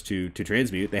access to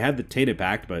Transmute. They had the Tainted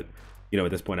Pact, but at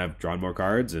this point I've drawn more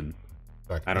cards, and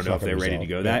I don't know if they're ready to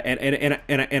go that.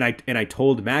 And I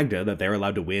told Magda that they're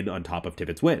allowed to win on top of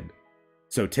Tivit's win.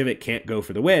 So Tivit can't go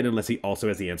for the win unless he also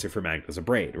has the answer for Magda's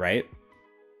abrade, right?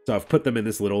 So I've put them in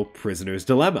this little prisoner's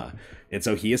dilemma. And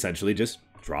so he essentially just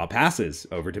draw passes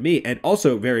over to me. And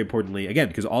also, very importantly, again,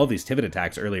 because all of these Tivit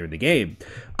attacks earlier in the game,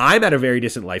 I'm at a very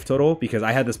decent life total because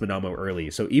I had this Manamo early.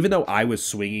 So even though I was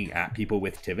swinging at people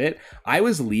with Tivit, I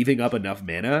was leaving up enough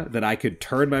mana that I could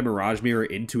turn my Mirage Mirror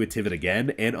into a Tivit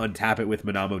again and untap it with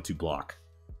Manamo to block.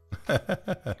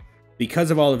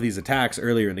 Because of all of these attacks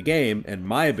earlier in the game and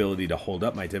my ability to hold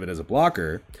up my Tivit as a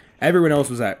blocker, everyone else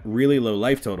was at really low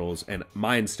life totals, and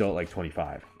mine's still at like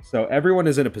 25. So everyone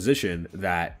is in a position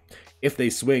that if they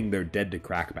swing, they're dead to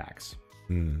crackbacks.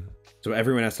 So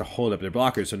everyone has to hold up their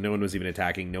blockers, so no one was even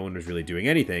attacking, no one was really doing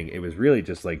anything. It was really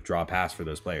just like draw pass for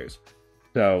those players.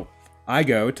 So I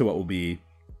go to what will be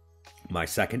my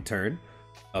second turn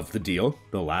of the deal,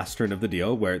 the last turn of the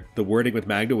deal, where the wording with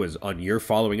Magda was on your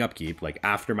following upkeep, like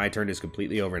after my turn is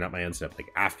completely over, not my end step,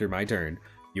 like after my turn,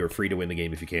 you're free to win the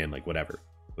game if you can, like whatever.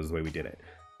 Was the way we did it.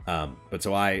 But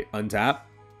so I untap.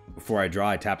 Before I draw,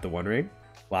 I tap the 1 ring.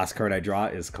 Last card I draw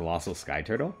is Colossal Sky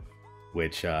Turtle,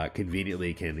 which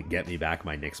conveniently can get me back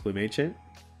my Nyx Bloom Ancient.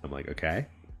 I'm like, okay.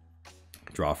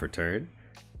 Draw for turn.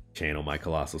 Channel my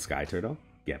Colossal Sky Turtle.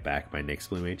 Get back my Nyx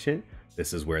Bloom Ancient.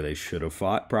 This is where they should have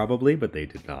fought, probably, but they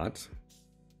did not.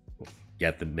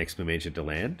 Get the Nyx Bloom Ancient to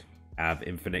land. Have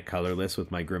Infinite Colorless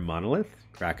with my Grim Monolith.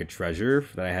 Crack a treasure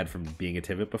that I had from being a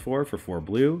Tivit before for 4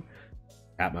 blue.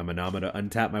 Tap my Manama to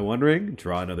untap my 1 ring.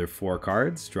 Draw another 4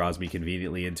 cards. Draws me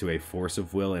conveniently into a Force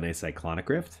of Will and a Cyclonic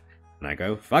Rift. And I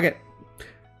go, fuck it.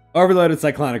 Overloaded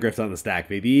Cyclonic Rift on the stack,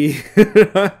 baby.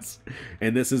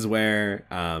 And this is where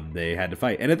they had to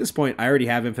fight. And at this point, I already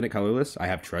have Infinite Colorless. I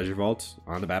have Treasure Vault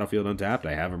on the battlefield untapped.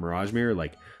 I have a Mirage Mirror.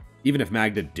 Like, even if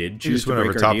Magda did choose to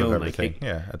break our deal and like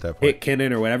at that point, hit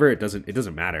Kinnan or whatever, it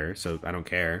doesn't matter. So I don't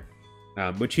care.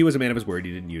 which he was a man of his word.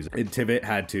 He didn't use it. And Tivit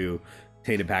had to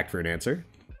Tainted Pact for an answer.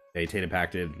 They Tainted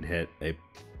Pacted and hit a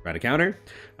ran a counter.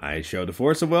 I showed the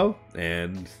Force of Will,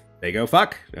 and they go,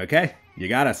 fuck, okay, you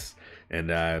got us. And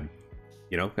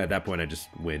you know, at that point I just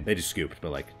win. They just scooped,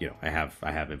 but like, you know, I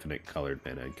have infinite colored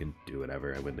mana and can do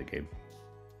whatever. I win the game.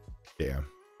 Damn.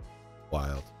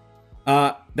 Wild.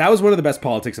 That was one of the best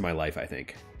politics of my life, I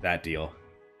think. That deal.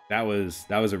 That was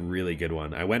a really good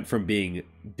one. I went from being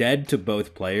dead to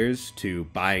both players to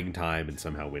buying time and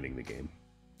somehow winning the game.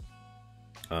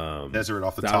 Tezzeret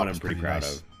off the that top. one I'm pretty proud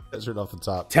of. Tezzeret off the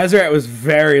top. Tezzeret was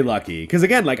very lucky because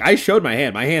again, like I showed my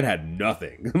hand. My hand had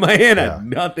nothing. My hand had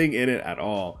nothing in it at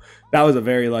all. That was a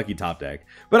very lucky top deck.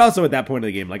 But also at that point of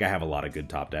the game, like I have a lot of good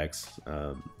top decks.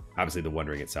 Obviously, the One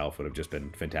Ring itself would have just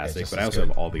been fantastic, but I also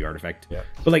have all the artifact. Yeah.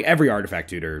 But like every artifact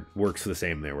tutor works the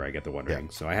same there where I get the One Ring.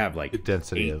 So I have like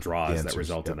 8 draws that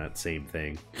result in that same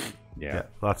thing. Yeah,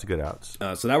 lots of good outs.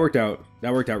 So that worked out.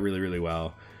 That worked out really, really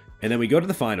well. And then we go to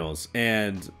the finals,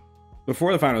 and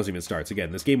before the finals even starts,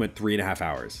 again, this game went 3.5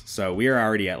 hours. So we are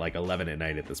already at like 11 at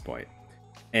night at this point.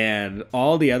 And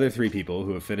all the other 3 people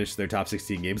who have finished their top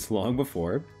 16 games long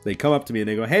before, they come up to me and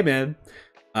they go, "Hey man,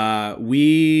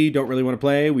 we don't really want to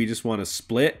play. We just want to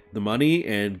split the money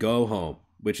and go home."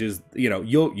 Which is, you know,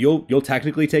 you'll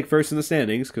technically take first in the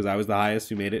standings because I was the highest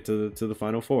who made it to the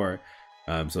final 4.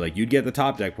 So like you'd get the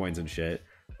top deck points and shit,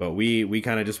 but we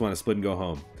kind of just want to split and go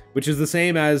home, which is the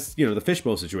same as, you know, the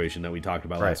fishbowl situation that we talked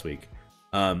about last week.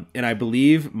 And I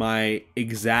believe my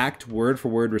exact word for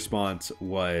word response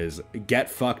was, "Get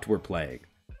fucked, we're playing."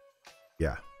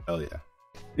 Yeah. Hell yeah.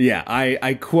 Yeah,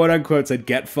 I quote unquote said,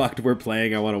 "Get fucked, we're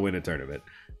playing. I want to win a tournament."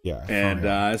 Yeah.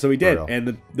 And so we did.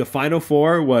 And the final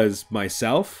 4 was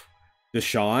myself,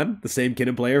 Deshaun, the same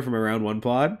Kinnan player from a round 1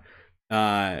 pod,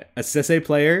 a Sisse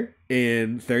player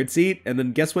in 3rd seat, and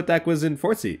then guess what deck was in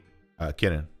 4th seat?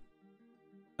 Kinnan.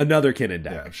 Another Kinnan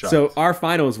deck. Yeah, so our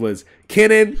finals was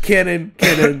Kinnan,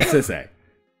 Sisse.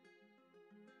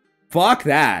 Fuck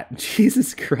that.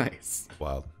 Jesus Christ.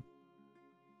 Wild.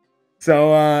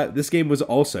 So this game was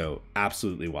also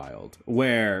absolutely wild,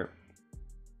 where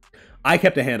I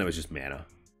kept a hand that was just mana.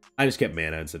 I just kept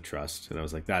mana and said trust, and I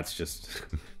was like, that's just...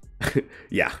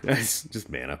 yeah, it's just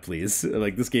mana, please.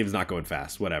 Like, this game's not going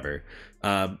fast, whatever.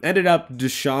 Ended up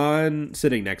Deshaun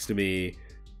sitting next to me.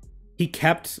 He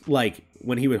kept, like,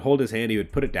 when he would hold his hand, he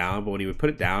would put it down, but when he would put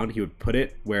it down, he would put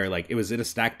it where, like, it was in a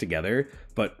stack together,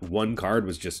 but one card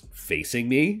was just facing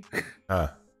me.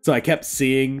 So I kept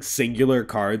seeing singular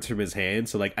cards from his hand.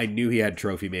 So like I knew he had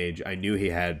Trophy Mage. I knew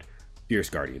he had Fierce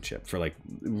Guardianship for like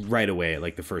right away at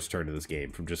like the first turn of this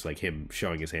game from just like him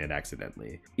showing his hand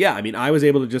accidentally. Yeah, I mean, I was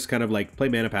able to just kind of like play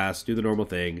mana pass, do the normal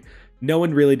thing. No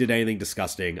one really did anything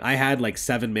disgusting. I had like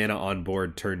 7 mana on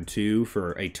board turn 2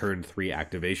 for a turn 3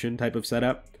 activation type of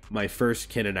setup. My first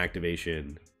Kinnan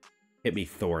activation hit me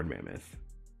Thorn Mammoth,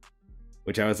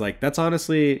 which I was like, that's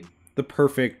honestly the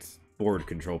perfect board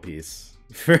control piece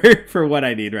for what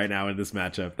I need right now in this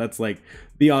matchup. That's like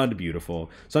beyond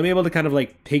beautiful. So I'm able to kind of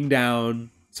like ping down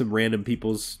some random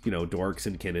people's, you know, dorks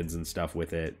and Kinnans and stuff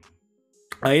with it.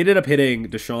 I ended up hitting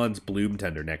Deshaun's Bloom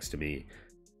Tender next to me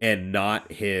and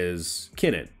not his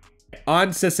Kinnan. On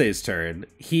Sisse's turn,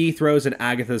 he throws an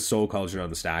Agatha's Soul Cauldron on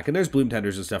the stack, and there's Bloom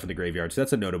Tenders and stuff in the graveyard, so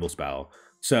that's a notable spell.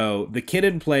 So the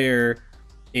Kinnan player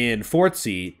in 4th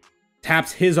seat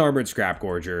taps his Armored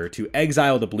Scrapgorger to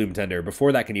exile the Bloom Tender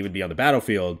before that can even be on the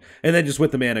battlefield, and then just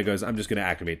with the mana goes, I'm just going to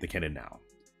activate the Kinnan now.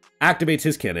 Activates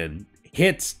his Kinnan,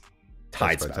 hits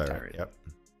Tidespout Tyrant. Yep.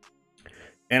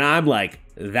 And I'm like,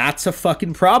 that's a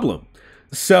fucking problem.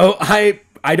 So I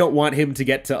don't want him to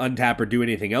get to untap or do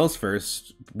anything else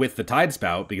first with the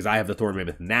Tidespout because I have the Thorn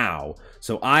Mammoth now.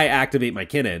 So I activate my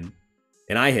Kinnan,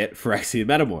 and I hit Phyrexian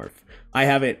Metamorph. I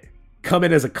have it come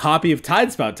in as a copy of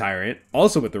Tidespout Tyrant,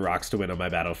 also with the rocks to win on my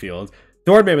battlefield.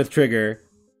 Thorn Mammoth trigger,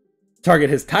 target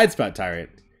his Tidespout Tyrant.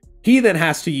 He then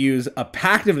has to use a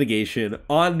Pact of Negation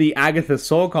on the Agatha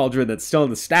Soul Cauldron that's still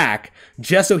in the stack,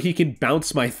 just so he can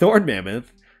bounce my Thorn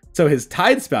Mammoth, so his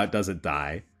Tidespout doesn't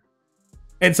die.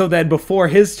 And so then before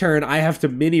his turn, I have to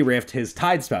mini rift his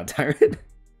Tidespout Tyrant.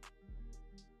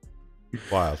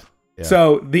 Wild. Yeah.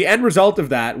 So the end result of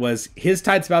that was his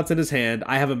Tidespout's in his hand.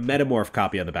 I have a Metamorph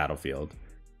copy on the battlefield.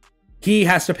 He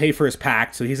has to pay for his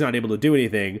pact, so he's not able to do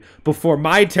anything. Before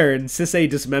my turn,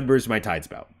 Sisse dismembers my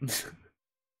Tidespout.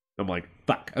 I'm like,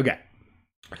 fuck, okay.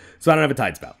 So I don't have a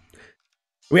Tidespout.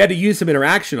 We had to use some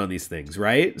interaction on these things,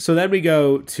 right? So then we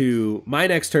go to my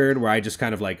next turn where I just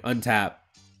kind of like untap,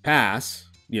 pass,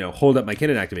 you know, hold up my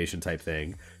Kinnan activation type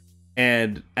thing.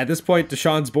 And at this point,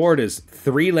 Deshaun's board is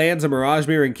 3 lands, a Mirage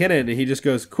Mirror, and Kinnan, and he just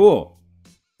goes, cool,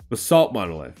 Basalt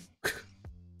Monolith.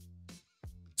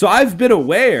 So I've been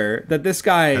aware that this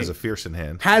guy has a fierce in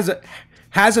hand. Has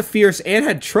a fierce and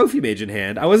had Trophy Mage in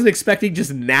hand. I wasn't expecting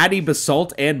just natty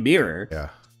Basalt and Mirror. Yeah.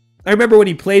 I remember when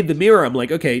he played the Mirror, I'm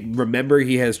like, okay, remember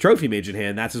he has Trophy Mage in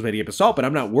hand. That's his way to get Basalt, but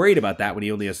I'm not worried about that when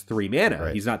he only has 3 mana.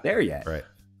 Right. He's not there yet. Right.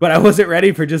 But I wasn't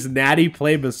ready for just natty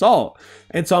play Basalt.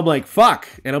 And so I'm like, fuck.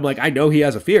 And I'm like, I know he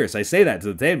has a fierce. I say that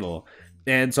to the table.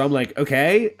 And so I'm like,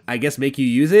 okay, I guess make you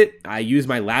use it. I used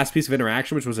my last piece of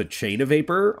interaction, which was a Chain of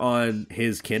Vapor on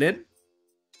his Kinnan,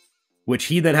 which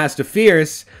he then has to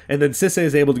fierce. And then Sisse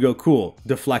is able to go, cool,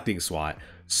 deflecting swat.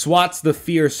 Swats the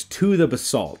fierce to the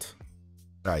Basalt.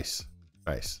 Nice.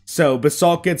 Nice. So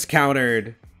Basalt gets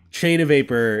countered. Chain of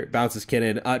Vapor bounces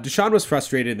Kinnan. Deshaun was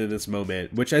frustrated in this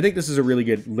moment, which I think this is a really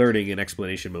good learning and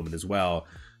explanation moment as well.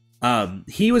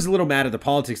 He was a little mad at the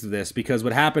politics of this because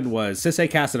what happened was Sisse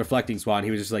cast a deflecting swat and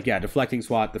he was just like, yeah, deflecting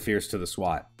swat, the fierce to the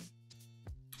swat.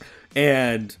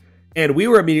 And we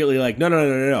were immediately like,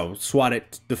 no, swat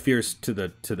it, the fierce to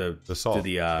the Basalt.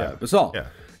 Basalt. Yeah.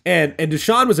 And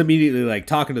Deshaun was immediately like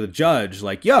talking to the judge,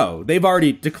 like, yo, they've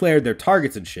already declared their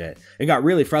targets and shit, and got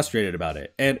really frustrated about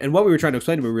it. And what we were trying to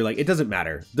explain to him, we were like, it doesn't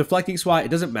matter. Deflecting swat, it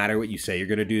doesn't matter what you say you're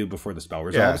going to do before the spell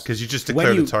resolves. Yeah, because you just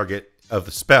declare the target of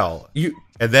the spell,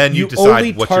 and then you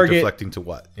only decide what target, you're deflecting to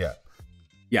what. Yeah.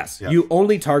 Yes, yeah. You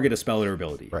only target a spell or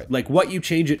ability. Right. Like, what you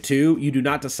change it to, you do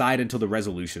not decide until the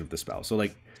resolution of the spell. So,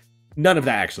 like, none of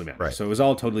that actually matters. Right. So it was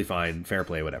all totally fine, fair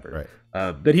play, whatever.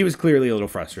 Right. But he was clearly a little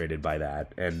frustrated by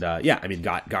that. And yeah, I mean,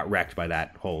 got wrecked by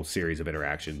that whole series of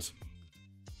interactions.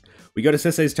 We go to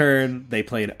Sisse's turn. They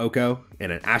play an Oko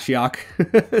and an Ashiok.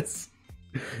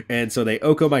 And so they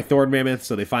Oko my Thorn Mammoth.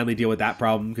 So they finally deal with that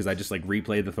problem because I just like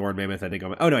replayed the Thorn Mammoth. I think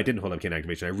oh no, I didn't hold up Kinnan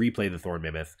activation. I replayed the Thorn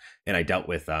Mammoth and I dealt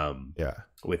with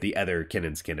with the other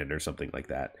Kinnan's Kinnan or something like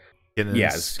that.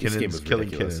 Kinnan's killing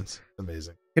Kinnans.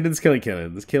 Amazing. Kinnan's killing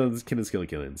Kinnans. Kinnan's killing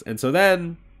Kinnans. And so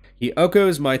then he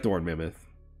Okos my Thorn Mammoth.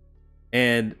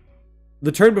 And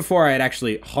the turn before I had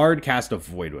actually hard cast a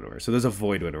Void Winnower. So there's a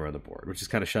Void Winnower on the board, which is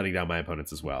kind of shutting down my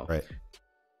opponents as well. Right.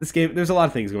 This game, there's a lot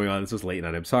of things going on. This was late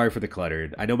night. I'm sorry for the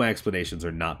cluttered. I know my explanations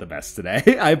are not the best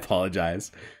today. I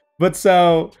apologize. But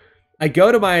so I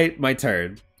go to my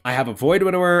turn. I have a Void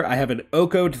Winnower. I have an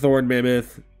Okoed Thorn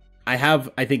Mammoth. I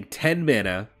have, I think, 10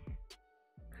 mana.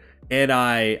 And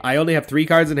I only have 3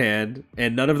 cards in hand,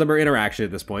 and none of them are interaction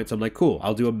at this point. So I'm like, cool,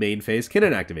 I'll do a main phase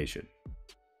Kinnan activation.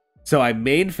 So I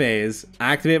main phase,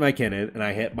 activate my Kinnan, and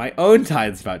I hit my own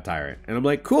Tidespout Tyrant. And I'm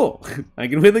like, cool, I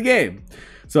can win the game.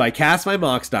 So I cast my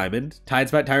Mox Diamond,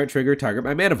 Tidespout Tyrant trigger, target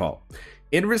my Mana Vault.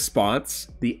 In response,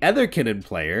 the other Kinnan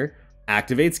player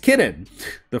activates Kinnan,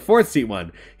 the 4th seat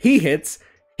one. He hits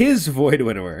his Void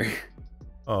Winnower.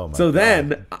 Oh my So God.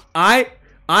 then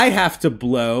I have to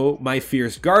blow my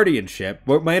Fierce Guardianship.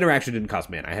 Well, my interaction didn't cost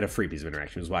mana. I had a free piece of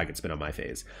interaction, which is why I could spin on my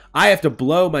phase. I have to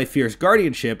blow my Fierce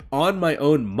Guardianship on my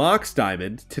own Mox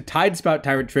Diamond to Tidespout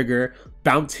Tyrant trigger,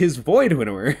 bounce his Void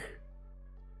Winnower.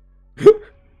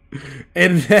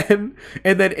 and then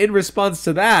in response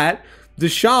to that,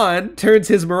 Deshaun turns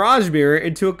his Mirage Mirror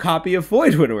into a copy of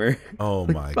Void Winnower. Oh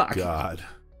my fuck. God.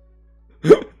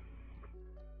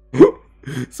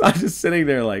 So I'm just sitting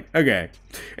there like, okay.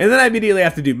 And then I immediately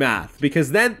have to do math,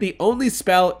 because then the only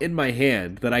spell in my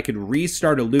hand that I can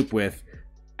restart a loop with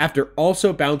after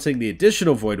also bouncing the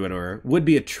additional Void Winnower would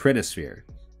be a Trinisphere,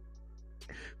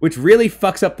 which really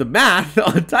fucks up the math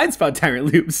on Tidespout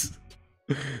Tyrant loops.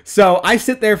 So I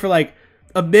sit there for like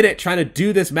a minute trying to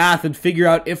do this math and figure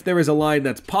out if there is a line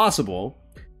that's possible.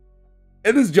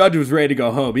 And this judge was ready to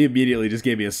go home. He immediately just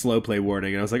gave me a slow play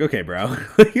warning. And I was like, okay, bro.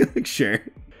 Like, sure.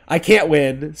 I can't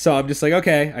win, so I'm just like,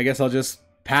 okay, I guess I'll just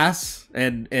pass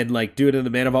and like do it in the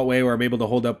Mana Vault way where I'm able to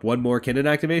hold up one more Kinnan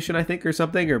activation, I think, or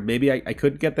something, or maybe I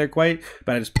couldn't get there quite,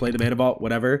 but I just play the Mana Vault,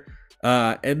 whatever.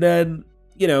 And then,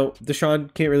 you know,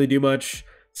 Deshaun can't really do much.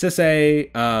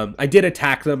 Sisse, I did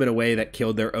attack them in a way that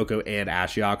killed their Oko and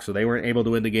Ashiok, so they weren't able to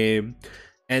win the game.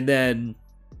 And then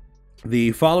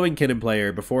the following Kinnan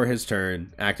player, before his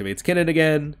turn, activates Kinnan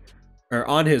again, or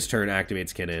on his turn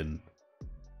activates Kinnan.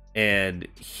 And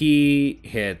he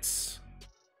hits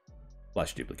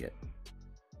Flush Duplicate.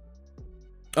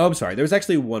 Oh, I'm sorry. There was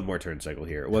actually one more turn cycle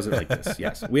here. It wasn't like this.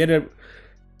 Yes. We had a...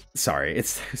 Sorry.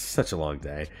 It's such a long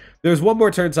day. There was one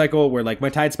more turn cycle where, like, my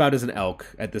Tidespout is an Elk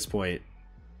at this point.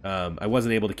 I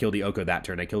wasn't able to kill the Oko that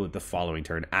turn. I killed it the following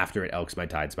turn after it Elks my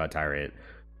Tidespout Tyrant.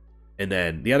 And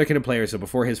then the other Kinnan player, so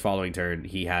before his following turn,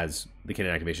 he has the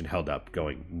Kinnan activation held up,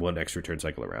 going one extra turn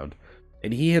cycle around.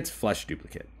 And he hits Flush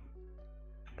Duplicate.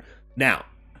 Now,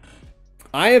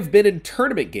 I have been in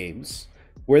tournament games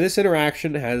where this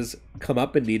interaction has come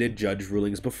up and needed judge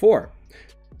rulings before.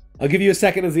 I'll give you a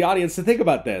second as the audience to think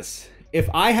about this. if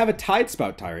I have a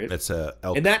Tidespout Tyrant, That's a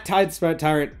elk. and that Tidespout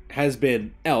Tyrant has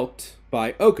been elked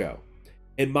by Oko,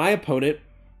 and my opponent,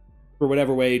 for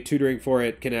whatever way, tutoring for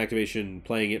it, Kinnan activation,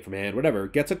 playing it from hand, whatever,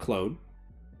 gets a clone,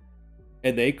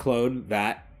 and they clone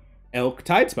that elk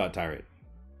Tidespout Tyrant.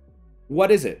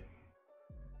 What is it?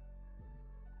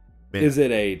 Man. Is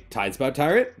it a Tidespout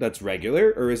Tyrant that's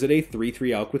regular, or is it a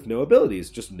 3/3 elk with no abilities,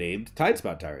 just named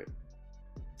Tidespout Tyrant?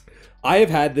 I have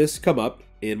had this come up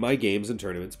in my games and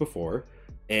tournaments before,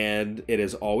 and it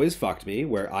has always fucked me,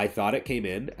 where I thought it came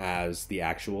in as the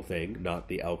actual thing, not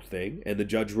the elk thing, and the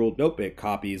judge ruled, nope, it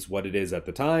copies what it is at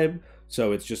the time,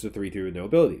 so it's just a 3/3 with no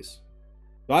abilities.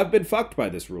 So I've been fucked by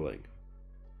this ruling.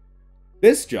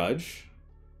 This judge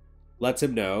lets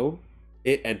him know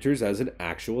it enters as an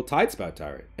actual Tidespout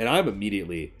Tyrant. And I'm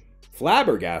immediately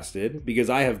flabbergasted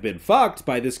because I have been fucked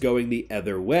by this going the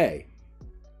other way.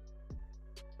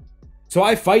 So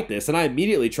I fight this and I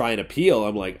immediately try and appeal.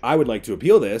 I'm like, I would like to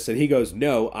appeal this. And he goes,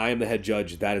 no, I am the head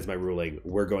judge. That is my ruling.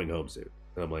 We're going home soon.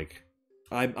 And I'm like,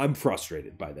 I'm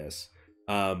frustrated by this.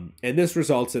 And this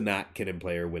results in that Kinnan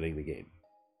player winning the game,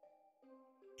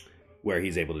 where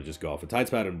he's able to just go off a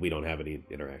Tidespout and we don't have any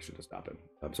interaction to stop him.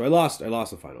 So I lost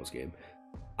the finals game.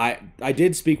 I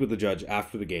did speak with the judge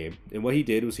after the game, and what he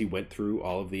did was he went through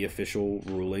all of the official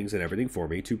rulings and everything for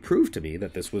me to prove to me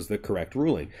that this was the correct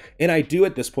ruling. And I do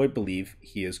at this point believe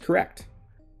he is correct.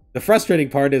 The frustrating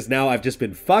part is now I've just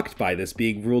been fucked by this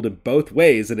being ruled in both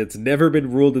ways, and it's never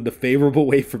been ruled in the favorable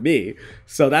way for me.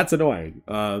 So that's annoying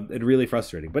and really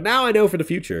frustrating. But now I know for the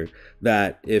future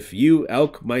that if you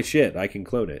elk my shit, I can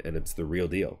clone it, and it's the real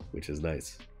deal, which is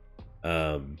nice.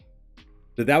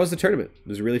 But that was the tournament. It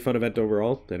was a really fun event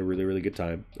overall. I had a really, really good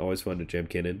time. Always fun to jam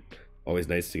Kinnan. Always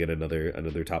nice to get another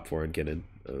top 4 in Kinnan.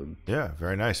 Yeah,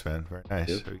 very nice, man. Very nice.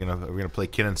 Yeah. Are we gonna play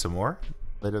Kinnan some more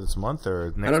later this month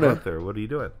or next month, or what are you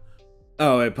doing?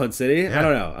 Oh, at Punt City? Yeah. I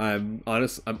don't know. I'm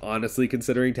honestly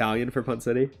considering Talion for Punt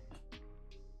City.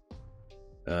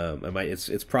 I might.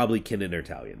 It's probably Kinnan or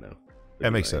Talion though.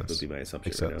 That makes sense. Would be my assumption.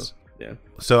 Makes right sense. now. Yeah.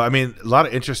 So I mean, a lot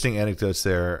of interesting anecdotes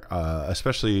there,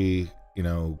 especially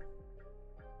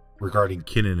regarding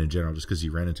Kinnan in general, just because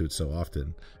you ran into it so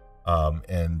often,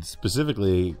 and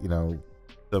specifically,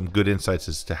 some good insights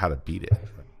as to how to beat it.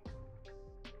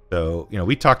 So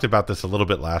we talked about this a little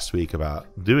bit last week about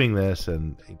doing this,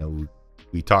 and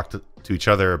we talked to each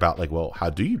other about like, well,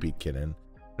 how do you beat Kinnan? And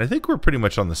I think we're pretty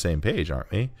much on the same page, aren't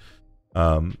we?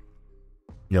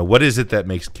 What is it that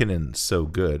makes Kinnan so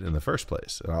good in the first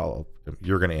place? And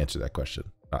you're going to answer that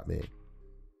question, not me.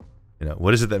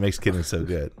 What is it that makes Kinnan so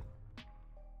good?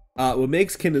 What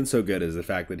makes Kinnan so good is the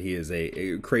fact that he is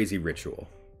a crazy ritual.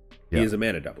 He is a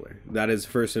mana doubler. That is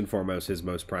first and foremost his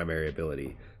most primary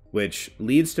ability, which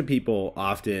leads to people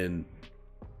often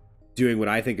doing what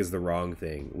I think is the wrong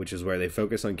thing, which is where they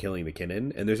focus on killing the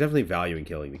Kinnan. And there's definitely value in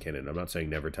killing the Kinnan. I'm not saying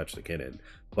never touch the Kinnan,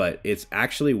 but it's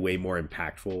actually way more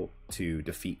impactful to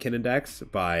defeat Kinnan decks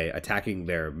by attacking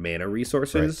their mana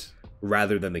resources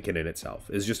rather than the Kinnan itself.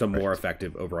 It's just a more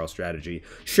effective overall strategy.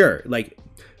 Sure, like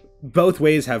both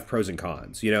ways have pros and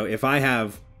cons. If I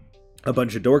have a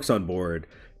bunch of dorks on board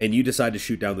and you decide to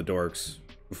shoot down the dorks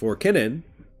for Kinnan,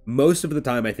 most of the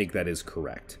time I think that is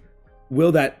correct.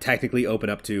 Will that technically open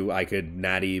up to I could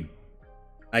naturally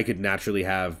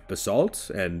have Basalt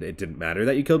and it didn't matter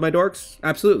that you killed my dorks?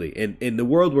 Absolutely. In the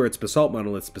world where it's Basalt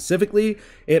monolith specifically,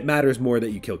 it matters more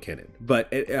that you kill Kinnan. But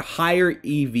a higher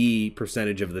EV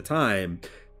percentage of the time,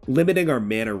 limiting our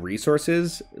mana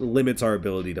resources limits our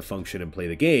ability to function and play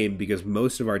the game because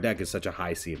most of our deck is such a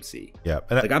high CMC. Yeah.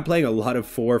 And I'm playing a lot of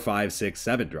 4, 5, 6,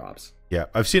 7 drops. Yeah.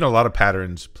 I've seen a lot of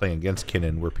patterns playing against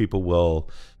Kinnan where people will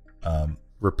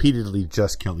repeatedly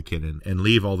just kill the Kinnan and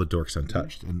leave all the dorks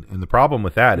untouched. And the problem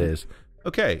with that is,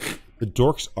 okay, the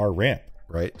dorks are ramp,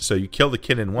 right? So you kill the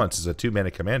Kinnan once as a 2-mana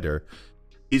commander,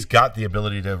 he's got the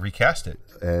ability to recast it.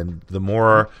 And the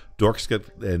more dorks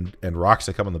get and rocks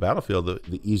that come on the battlefield,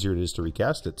 the easier it is to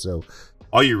recast it. So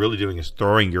all you're really doing is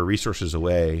throwing your resources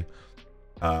away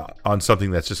on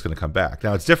something that's just going to come back.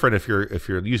 Now it's different if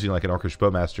you're using like an Orcish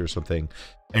Bowmaster or something,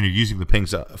 and you're using the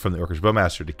pings from the Orcish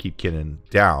Bowmaster to keep Kinnan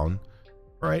down,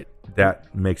 right?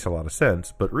 That makes a lot of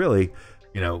sense. But really,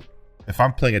 if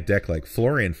I'm playing a deck like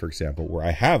Florian, for example, where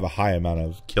I have a high amount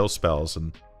of kill spells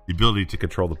and the ability to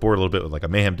control the board a little bit with like a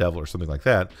Mayhem Devil or something like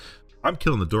that, I'm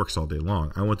killing the dorks all day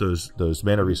long. I want those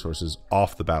mana resources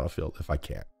off the battlefield if I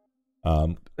can.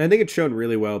 I think it's shown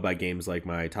really well by games like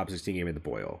my top 16 game at the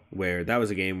Boyle, where that was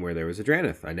a game where there was a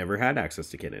Drannith. I never had access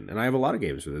to Kinnan, and I have a lot of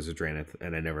games where there's a Drannith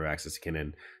and I never have access to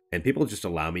Kinnan, and people just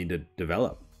allow me to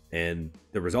develop. And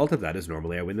the result of that is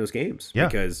normally I win those games.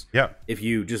 Because if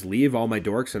you just leave all my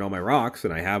dorks and all my rocks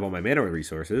and I have all my mana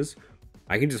resources,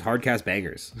 I can just hard cast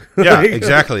bangers. Yeah,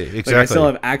 exactly. Like I still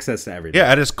have access to everything.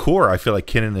 Yeah, at its core, I feel like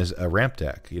Kinnan is a ramp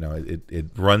deck. You know, it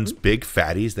runs big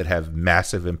fatties that have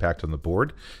massive impact on the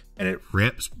board, and it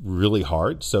ramps really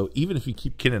hard. So even if you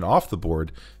keep Kinnan off the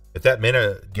board, if that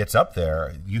mana gets up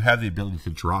there, you have the ability to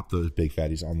drop those big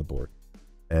fatties on the board.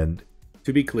 And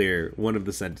to be clear, one of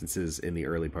the sentences in the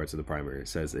early parts of the primer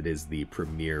says it is the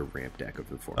premier ramp deck of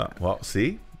the format. Well,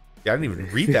 see? Yeah, I didn't even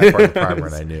read that part of the primer,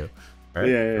 and I knew.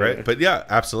 Right? Right. But yeah,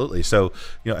 absolutely. So,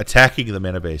 you know, attacking the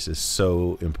mana base is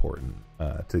so important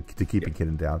to keeping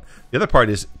Kinnan down. The other part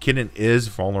is Kinnan is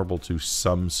vulnerable to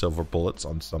some silver bullets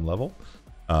on some level.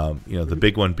 You know, the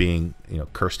big one being, you know,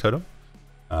 Curse Totem.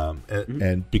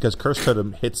 And because Curse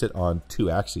Totem hits it on 2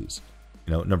 axes,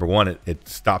 you know, number one, it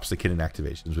stops the Kinnan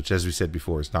activations, which, as we said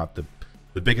before, is not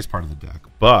the biggest part of the deck,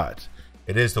 but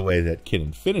it is the way that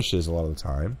Kinnan finishes a lot of the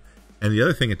time. And the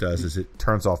other thing it does is it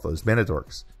turns off those mana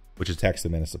dorks, which attacks the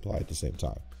mana supply at the same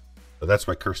time. So that's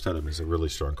why Curse Totem is a really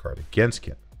strong card against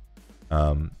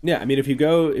Kinnan. Yeah, I mean, if you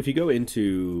go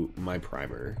into my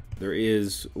primer, there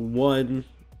is one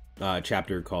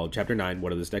chapter called Chapter 9,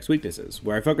 What Are This Deck's Weaknesses,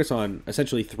 where I focus on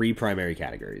essentially 3 primary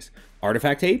categories: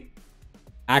 Artifact Hate,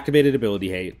 Activated Ability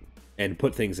Hate, and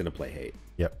Put Things into Play Hate.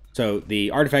 Yep. So the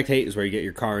Artifact Hate is where you get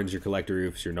your Karns, your Collector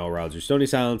Roofs, your Null Rods, your Stony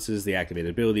Silences. The Activated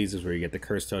Abilities is where you get the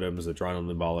Curse Totems, the Drawn on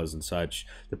Limbalas, and such.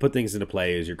 The Put Things into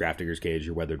Play is your Grafdigger's Cage,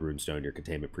 your Weathered Runestone, your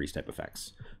Containment Priest type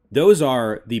effects. Those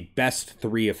are the best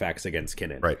 3 effects against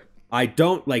Kinnan. Right. I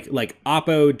don't like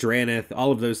Oppo, Dranith,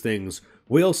 all of those things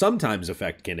will sometimes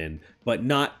affect Kinnan, but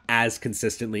not as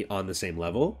consistently on the same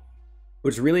level.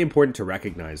 What's really important to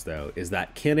recognize, though, is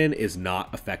that Kinnan is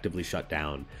not effectively shut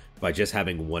down by just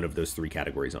having one of those 3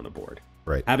 categories on the board.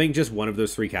 Right. Having just one of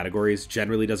those 3 categories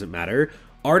generally doesn't matter.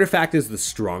 Artifact is the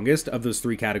strongest of those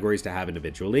 3 categories to have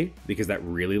individually, because that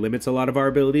really limits a lot of our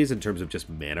abilities in terms of just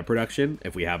mana production.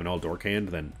 If we have an all dork hand,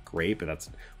 then great, but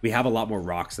we have a lot more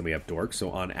rocks than we have dorks, so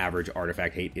on average,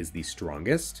 Artifact Hate is the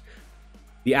strongest.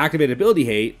 The Activated Ability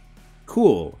Hate,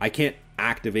 cool. I can't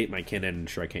activate my Kinnan,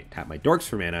 sure I can't tap my dorks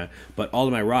for mana, but all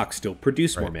of my rocks still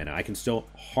produce more mana. I can still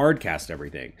hard cast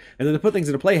everything. And then to Put Things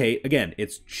into Play Hate, again,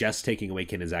 it's just taking away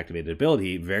Kinnan's activated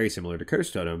ability, very similar to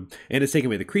Curse Totem, and it's taking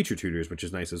away the creature tutors, which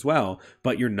is nice as well,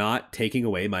 but you're not taking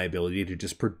away my ability to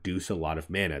just produce a lot of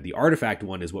mana. The Artifact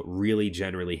one is what really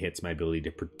generally hits my ability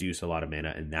to produce a lot of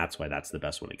mana, and that's why that's the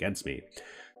best one against me.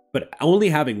 But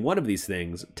only having one of these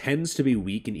things tends to be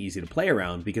weak and easy to play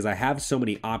around because I have so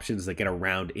many options that get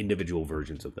around individual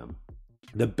versions of them.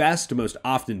 The best most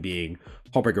often being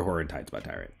Hullbreaker Horror and Tidespot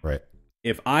Tyrant. Right.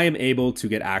 If I am able to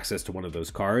get access to one of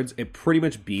those cards, it pretty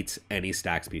much beats any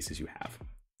stacks pieces you have.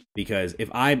 Because if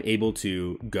I'm able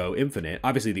to go infinite,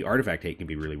 obviously the Artifact Hate can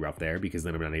be really rough there because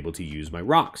then I'm not able to use my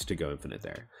rocks to go infinite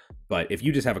there. But if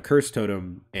you just have a Curse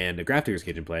Totem and a Grafdigger's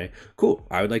Cage in play, cool.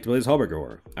 I would like to play this Hullbreaker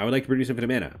Horror. I would like to produce infinite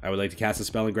mana. I would like to cast a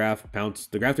spell and pounce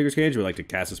the Grafdigger's Cage. I would like to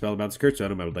cast a spell and bounce the Curse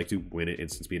Totem. I would like to win at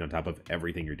instant speed on top of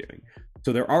everything you're doing.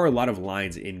 So there are a lot of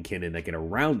lines in Kinnan that get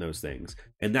around those things.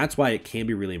 And that's why it can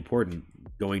be really important,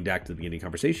 going back to the beginning of the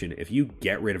conversation, if you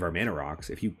get rid of our mana rocks,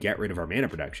 if you get rid of our mana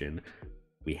production,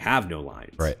 we have no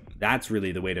lines. Right. That's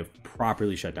really the way to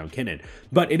properly shut down Kinnan.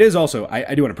 But it is also,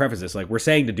 I do want to preface this, like, we're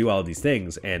saying to do all of these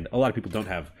things, and a lot of people don't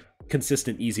have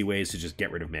consistent, easy ways to just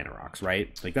get rid of mana rocks,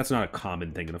 right? Like, that's not a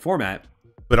common thing in the format.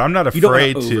 But I'm not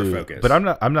afraid to. But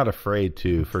I'm not afraid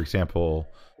to, for example,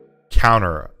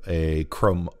 counter a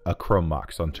Chrome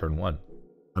Mox on turn 1.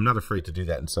 I'm not afraid to do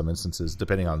that in some instances,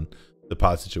 depending on the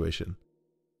pod situation.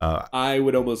 I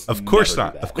would almost of course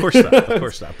not. Of course not. Of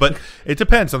course not. But it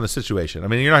depends on the situation. I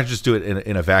mean, you're not just do it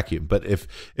in a vacuum. But if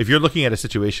you're looking at a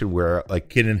situation where like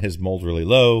Kinnan has mulled really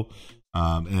low,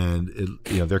 and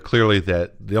they're clearly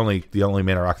that the only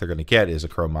mana rock they're going to get is a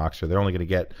Chrome Mox, or they're only going to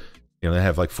get, they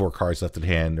have like 4 cards left in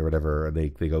hand or whatever, and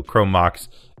they go Chrome Mox,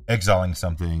 exiling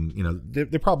something.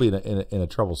 They're probably in a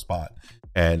trouble spot.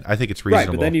 And I think it's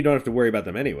reasonable. Right, but then you don't have to worry about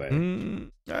them anyway.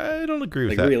 I don't agree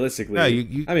with that. Realistically, no,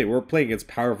 I mean, we're playing against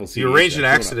powerful CDs. You arrange an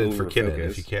accident for Kinnan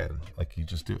if you can. Like, you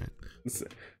just do it.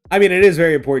 I mean, it is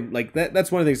very important. Like,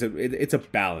 that's one of the things that it's a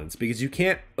balance, because you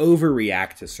can't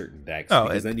overreact to certain decks.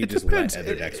 Because then you just let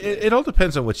other decks win. It all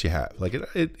depends on what you have. Like,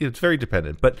 it's very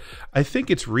dependent. But I think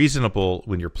it's reasonable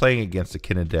when you're playing against a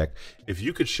Kinnan deck, if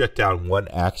you could shut down one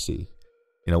axis,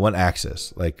 one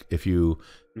axis. Like, if you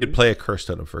could play a Curse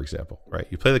Totem, for example, right?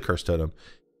 You play the Curse Totem.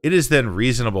 It is then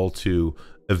reasonable to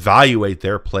evaluate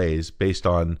their plays based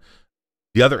on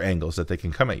the other angles that they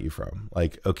can come at you from.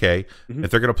 Like, okay,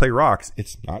 if they're going to play rocks,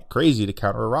 it's not crazy to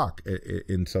counter a rock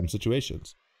in some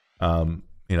situations.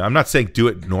 You know, I'm not saying do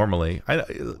it normally.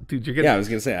 Dude, you're getting, yeah, I was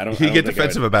gonna say I don't. You I don't get think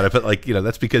defensive about it, but like, you know,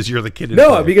 that's because you're the kid.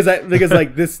 No, because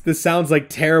like this sounds like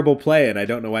terrible play, and I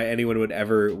don't know why anyone would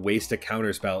ever waste a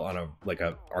counterspell on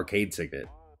a arcade signet.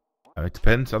 It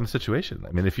depends on the situation.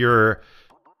 I mean, if you're,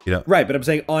 you know, right, but I'm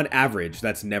saying on average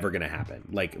that's never gonna happen.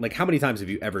 Like how many times have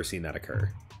you ever seen that occur?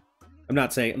 I'm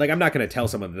not saying, like, I'm not going to tell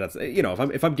someone that's, you know,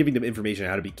 if I'm giving them information on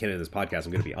how to beat Kinnan in this podcast,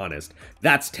 I'm going to be honest.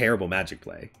 That's terrible Magic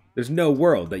play. There's no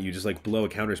world that you just like blow a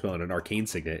counterspell on an arcane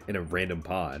signet in a random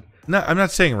pod. No, I'm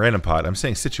not saying random pod. I'm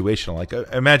saying situational. Like,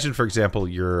 imagine, for example,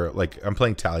 you're like, I'm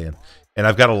playing Talion, and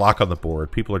I've got a lock on the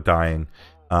board. People are dying,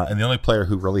 and the only player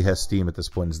who really has steam at this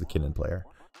point is the Kinnan player.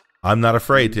 I'm not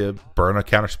afraid to burn a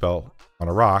counterspell on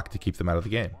a rock to keep them out of the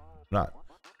game. I'm not.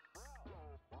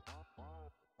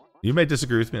 You may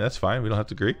disagree with me. That's fine. We don't have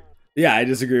to agree. Yeah, I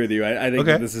disagree with you. I think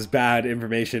that this is bad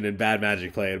information and bad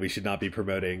Magic play, and we should not be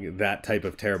promoting that type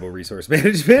of terrible resource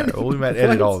management. Right, well, we might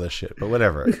edit all this shit, but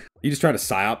whatever. You just trying to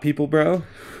psyop people, bro?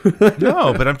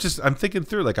 No, but I'm thinking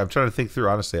through. Like, I'm trying to think through,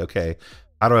 honestly, okay,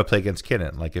 how do I play against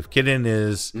Kinnan? Like, if Kinnan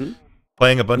is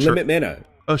playing a bunch limit mana.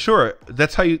 Oh, sure.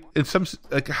 That's how you, in some,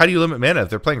 like, how do you limit mana?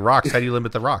 If they're playing rocks, how do you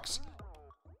limit the rocks?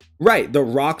 Right, the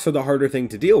rocks are the harder thing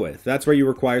to deal with. That's where you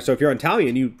require. So if you're on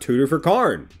Talion, you tutor for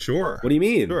Karn. Sure. What do you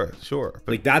mean? Sure.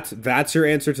 But like that's your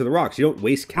answer to the rocks. You don't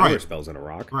waste counter spells on a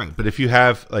rock. Right. But if you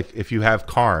have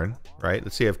Karn, right?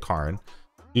 Let's say you have Karn,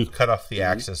 you've cut off the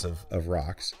axis of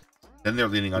rocks. Then they're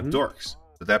leaning on dorks.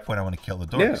 At that point, I want to kill the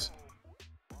dorks.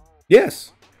 Yeah.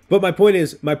 Yes. But my point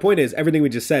is, everything we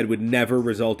just said would never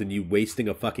result in you wasting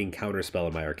a fucking counter spell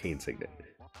on my arcane signet.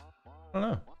 I don't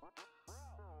know.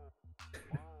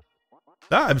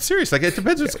 No, I'm serious. Like, it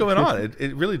depends what's going on.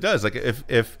 It really does. Like, if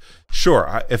there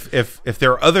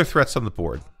are other threats on the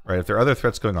board, right? If there are other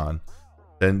threats going on,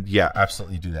 then yeah,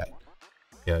 absolutely do that.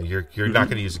 Yeah, you're not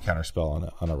going to use a counter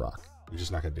spell on a rock. You're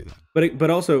just not going to do that. But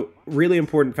also, really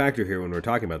important factor here when we're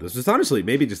talking about this, just honestly,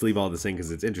 maybe just leave all this in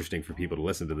because it's interesting for people to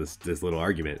listen to this little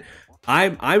argument.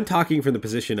 I'm talking from the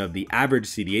position of the average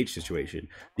CDH situation.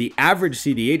 The average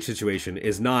CDH situation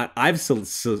is not, I've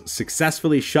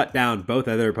successfully shut down both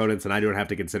other opponents and I don't have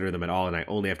to consider them at all and I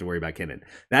only have to worry about Kinnan.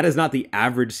 That is not the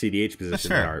average CDH position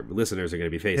that our listeners are going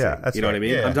to be facing. Yeah, you know what I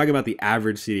mean? Yeah. I'm talking about the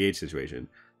average CDH situation.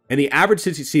 And the average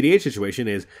CDH situation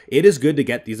is, it is good to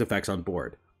get these effects on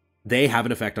board. They have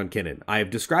an effect on Kinnan. I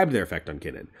have described their effect on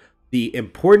Kinnan. The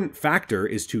important factor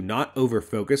is to not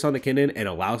over-focus on the Kinnan and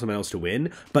allow someone else to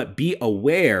win, but be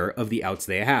aware of the outs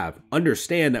they have.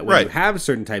 Understand that when you have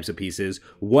certain types of pieces,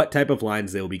 what type of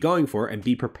lines they will be going for, and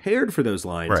be prepared for those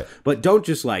lines. Right. But don't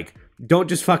just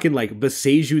fucking like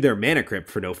besage you their mana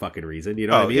crypt for no fucking reason. You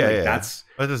know what I mean? Yeah, like, yeah.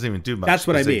 That doesn't even do much. That's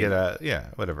what I mean. Yeah,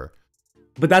 whatever.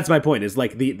 But that's my point, is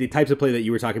like the types of play that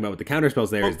you were talking about with the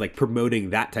counterspells there is like promoting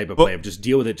that type of play of just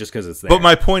deal with it just because it's there. But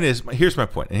my point is, here's my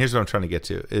point, and here's what I'm trying to get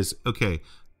to is, okay,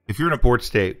 if you're in a board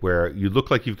state where you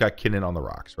look like you've got Kinnan on the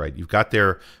rocks, right? You've got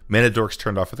their mana dorks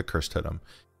turned off with a curse totem,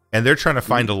 and they're trying to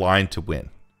find a line to win,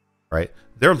 right?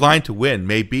 Their line to win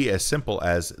may be as simple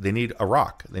as they need a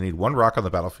rock. They need one rock on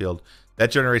the battlefield.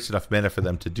 That generates enough mana for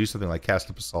them to do something like cast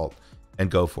a basalt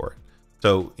and go for it.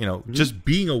 So, you know, just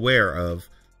being aware of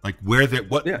like where their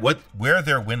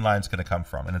win line's going to come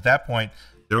from, and at that point,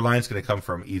 their line's going to come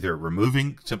from either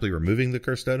simply removing the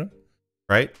curse totem,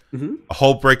 right? A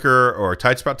Hull Breaker or a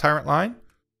Tidespot Tyrant line,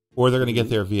 or they're going to get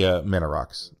there via mana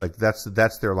rocks. Like that's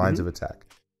their lines of attack.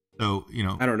 So, you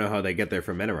know, I don't know how they get there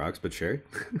from mana rocks, but sure.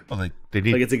 Well, they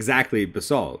need, like, it's exactly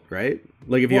basalt, right?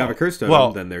 Like if you have a curse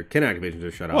totem, then their Kinnan activations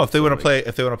are shut off. Well, if they want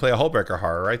to play a Hull Breaker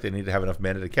horror, right? They need to have enough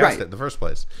mana to cast it in the first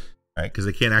place. Right, because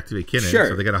they can't activate Kinnan,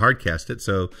 so they got to hard cast it.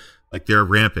 So, like, they're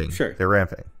ramping. They're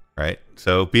ramping. Right.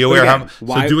 So be aware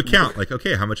so do a count. Like,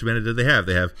 okay, how much mana did they have?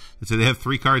 Let's say they have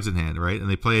 3 cards in hand, right? And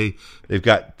they've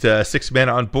got 6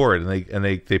 mana on board, and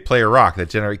they play a rock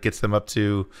that gets them up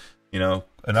to, you know,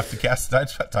 enough to cast the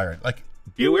Tidespot Tyrant. Like,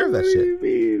 be aware of that shit.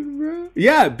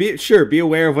 Yeah, be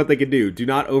aware of what they can do. Do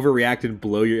not overreact and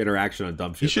blow your interaction on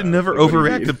dumb shit. You should never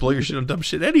overreact and blow your shit on dumb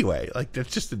shit anyway. Like,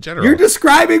 that's just in general. You're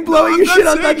describing blowing your shit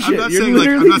on dumb shit.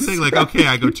 I'm not saying like, okay,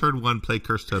 I go turn 1, play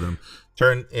Curse Totem.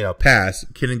 Turn, pass.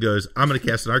 Kinnan goes, I'm going to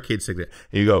cast an Arcade Signet.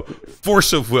 And you go,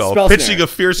 Force of Will, pitching a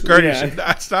Fierce Guardianship. Yeah.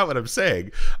 That's not what I'm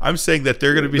saying. I'm saying that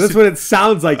they're going to be... That's what it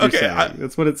sounds like you're saying.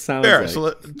 That's what it sounds like.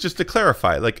 So just to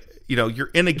clarify, like, you're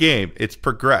in a game. It's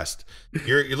progressed.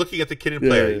 You're looking at the Kinnan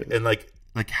player and like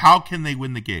how can they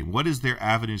win the game? What is their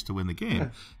avenues to win the game? Yeah.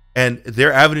 And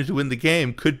their avenue to win the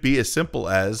game could be as simple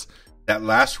as that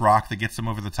last rock that gets them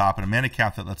over the top and a mana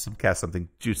count that lets them cast something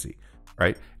juicy.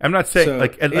 Right. I'm not saying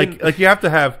you have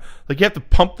to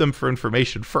pump them for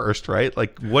information first, right?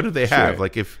 Like, what do they have?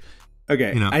 Like, if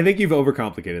Okay, You know? I think you've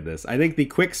overcomplicated this. I think the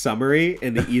quick summary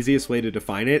and the easiest way to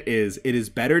define it is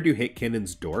better to hit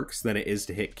Kinnan's dorks than it is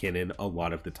to hit Kinnan a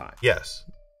lot of the time. Yes.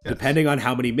 Depending on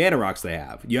how many mana rocks they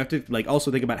have. You have to like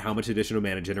also think about how much additional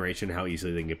mana generation, how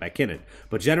easily they can get back Kinnan.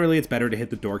 But generally it's better to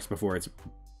hit the dorks before it's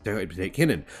to hit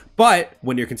Kinnan. But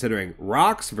when you're considering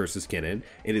rocks versus Kinnan,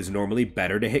 it is normally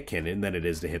better to hit Kinnan than it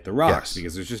is to hit the rocks,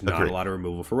 because there's just not a lot of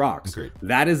removal for rocks.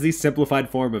 That is the simplified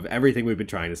form of everything we've been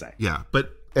trying to say. Yeah,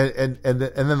 but and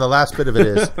then the last bit of it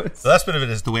is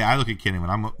the way I look at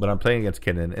Kinnan when I'm playing against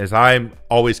Kinnan is I'm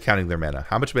always counting their mana.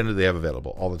 How much mana do they have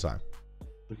available all the time?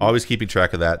 Always keeping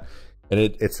track of that. And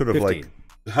it's sort of 15.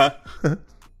 Huh?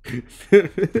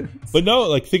 But no,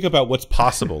 like think about what's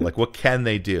possible. Like what can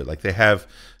they do? Like they have,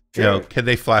 you know, can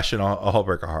they flash in a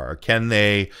Hullbreaker Horror? Can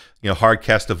they, you know, hard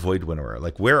cast a Void Winnower?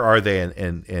 Like where are they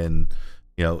in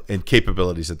you know, in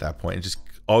capabilities at that point? And just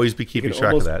always be keeping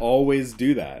track of that. Always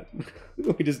do that.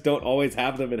 We just don't always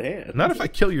have them in hand. Not if I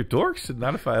kill your dorks, and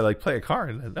not if I like play a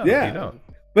card. No, you don't.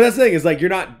 But that's the thing is like you're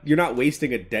not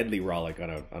wasting a deadly Rollick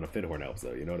on a Finhorn Elf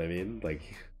though. You know what I mean? Like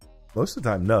most of the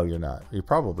time, no, you're not. You're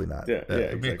probably not. Yeah,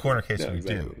 it'd be a corner case when you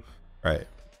do. Right.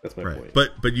 That's my point.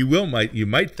 But you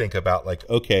might think about like,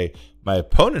 okay, my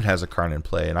opponent has a Karn in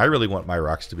play, and I really want my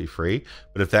rocks to be free.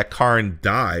 But if that Karn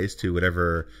dies to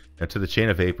whatever, to the Chain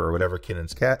of Vapor or whatever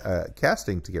Kinnan's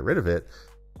casting to get rid of it,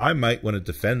 I might want to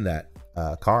defend that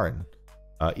Karn,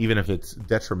 even if it's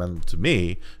detrimental to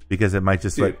me, because it might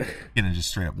just let Kinnan just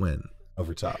straight up win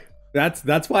over top.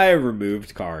 That's why I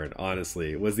removed Karn,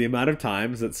 honestly, was the amount of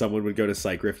times that someone would go to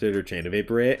Psych Rift it or Chain of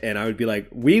Vapor it, and I would be like,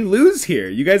 we lose here.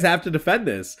 You guys have to defend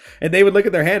this. And they would look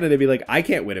at their hand and they'd be like, I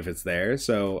can't win if it's there,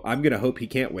 so I'm going to hope he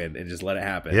can't win and just let it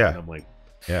happen. Yeah. And I'm like,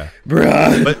 yeah,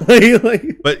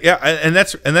 bruh. But yeah, and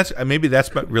that's maybe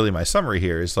that's really my summary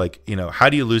here is like, you know, how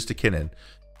do you lose to Kinnan?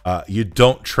 You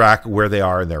don't track where they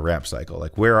are in their ramp cycle.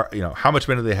 Like where are, you know, how much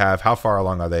mana do they have? How far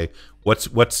along are they? What's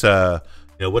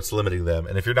you know, what's limiting them?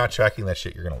 And if you're not tracking that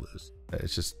shit, you're gonna lose.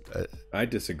 It's just I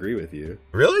disagree with you.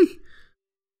 Really?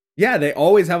 Yeah, they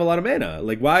always have a lot of mana.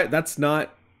 Like why? That's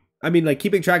not. I mean, like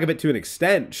keeping track of it to an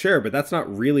extent, sure, but that's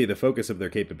not really the focus of their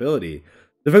capability.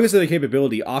 The focus of their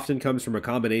capability often comes from a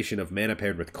combination of mana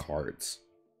paired with cards.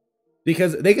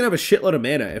 Because they can have a shitload of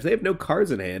mana. If they have no cards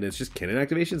in hand, it's just Kinnan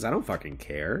activations. I don't fucking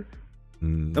care.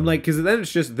 I'm like, because then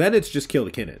it's just kill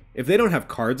the Kinnan. If they don't have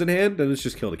cards in hand, then it's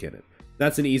just kill the Kinnan.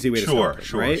 That's an easy way to start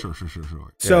them, right? Sure.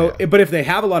 So, but if they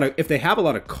have a lot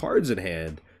of cards in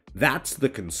hand, that's the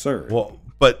concern. Well,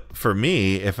 but for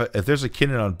me, if there's a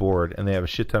Kinnan on board and they have a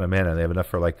shit ton of mana and they have enough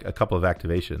for like a couple of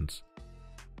activations,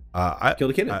 kill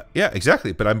the Kinnan. Yeah,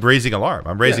 exactly. But I'm raising alarm.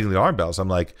 I'm raising the alarm bells. I'm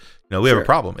like, you know, we have a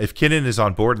problem. If Kinnan is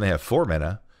on board and they have 4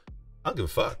 mana, I don't give a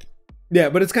fuck. Yeah,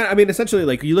 but it's kind of, I mean, essentially,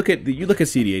 like you look at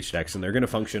CDH decks, and they're going to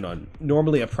function on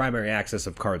normally a primary axis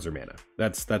of cards or mana.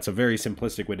 That's a very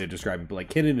simplistic way to describe it. But like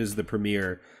Kinnan is the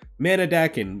premier mana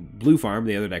deck, and Blue Farm,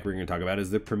 the other deck we're going to talk about, is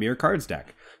the premier cards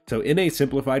deck. So in a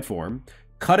simplified form,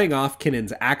 cutting off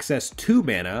Kinnan's access to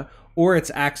mana or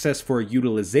its access for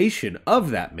utilization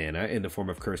of that mana in the form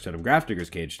of Cursed Totem Grafdigger's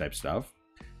Cage type stuff,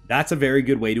 that's a very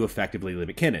good way to effectively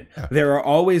limit Kinnan. Yeah. There are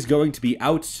always going to be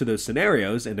outs to those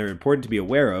scenarios, and they're important to be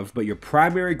aware of, but your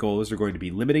primary goals are going to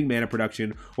be limiting mana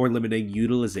production or limiting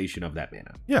utilization of that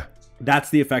mana. Yeah. That's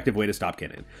the effective way to stop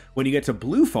Kinnan. When you get to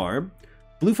Blue Farm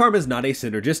is not a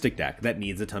synergistic deck that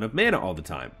needs a ton of mana all the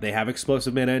time. They have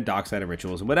explosive mana and Dockside and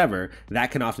Rituals and whatever.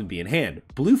 That can often be in hand.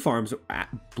 Blue Farm's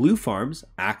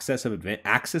axis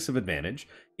of advantage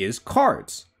is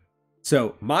cards.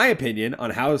 So my opinion on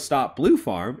how to stop Blue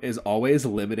Farm is always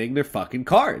limiting their fucking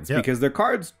cards, because their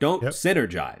cards don't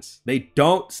synergize. They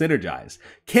don't synergize.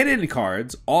 Kinnan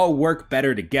cards all work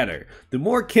better together. The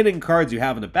more Kinnan cards you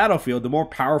have in the battlefield, the more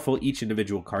powerful each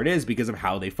individual card is because of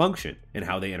how they function and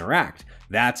how they interact.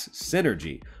 That's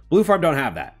synergy. Blue Farm don't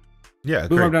have that. Yeah,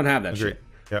 Blue Farm don't have that shit.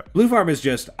 Yep. Blue Farm is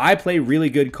just, I play really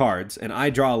good cards and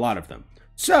I draw a lot of them.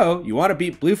 So, you want to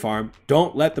beat Blue Farm,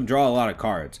 don't let them draw a lot of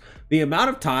cards. The amount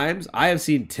of times I have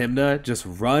seen Tymna just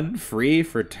run free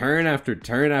for turn after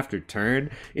turn after turn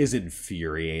is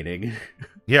infuriating.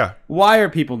 Yeah. Why are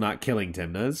people not killing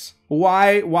Tymnas?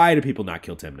 Why do people not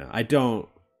kill Tymna? I don't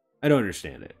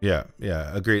understand it. Yeah,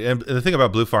 agreed. And the thing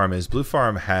about Blue Farm is Blue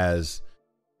Farm has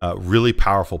really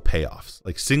powerful payoffs.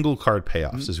 Like single card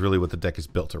payoffs is really what the deck is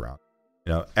built around.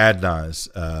 You know, Adnaz,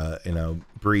 you know,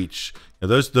 Breach. You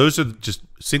know, those are just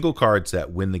single cards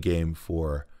that win the game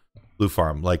for Blue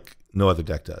Farm, like no other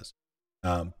deck does.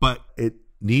 But it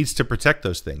needs to protect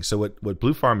those things. So what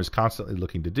Blue Farm is constantly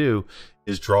looking to do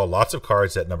is draw lots of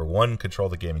cards that, number one, control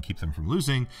the game and keep them from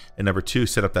losing, and number two,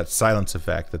 set up that silence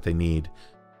effect that they need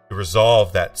to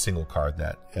resolve that single card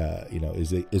that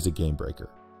is a game breaker.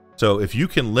 So if you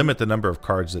can limit the number of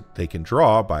cards that they can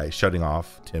draw by shutting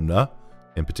off Tymna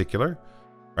in particular,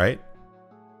 right?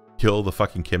 Kill the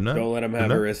fucking Kimna. Don't let them have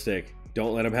heuristic.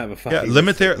 Don't let them have a fucking. Yeah,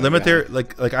 limit their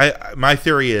my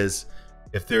theory is,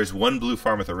 if there's one blue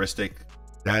farm with heuristic,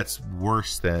 that's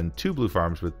worse than two blue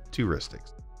farms with two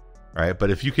heuristics, right?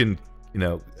 But if you can,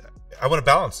 I want to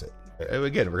balance it.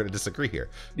 Again, we're going to disagree here.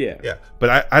 Yeah.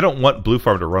 But I don't want blue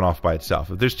farm to run off by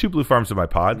itself. If there's two blue farms in my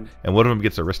pod and one of them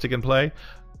gets a heuristic in play,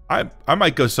 I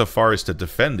might go so far as to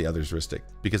defend the other's heuristic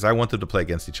because I want them to play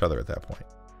against each other at that point.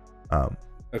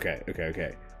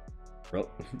 Okay. Well,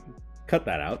 cut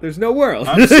that out. There's no world.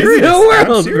 I'm serious. There's no world.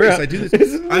 I'm serious. Bro. I do this.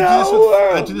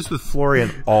 I do this with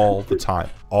Florian all the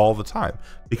time,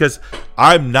 because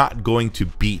I'm not going to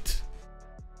beat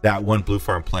that one blue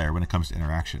farm player when it comes to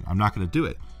interaction. I'm not going to do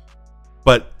it.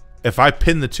 But if I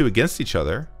pin the two against each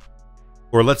other,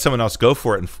 or let someone else go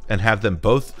for it and have them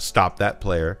both stop that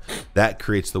player, that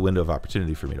creates the window of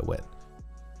opportunity for me to win.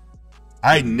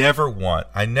 I never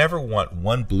want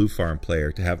one blue farm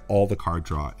player to have all the card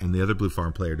draw and the other blue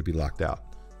farm player to be locked out.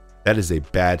 That is a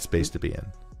bad space to be in,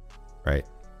 right?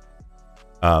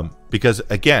 Because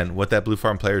again, what that blue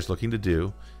farm player is looking to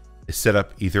do is set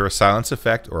up either a silence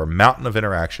effect or a mountain of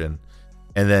interaction,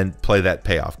 and then play that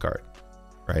payoff card,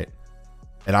 right?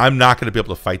 And I'm not going to be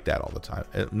able to fight that all the time.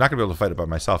 I'm not going to be able to fight it by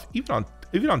myself. Even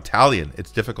on Talion, it's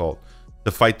difficult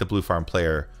to fight the blue farm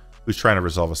player who's trying to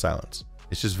resolve a silence.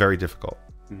 It's just very difficult,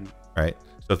 right?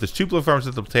 So if there's two blue farms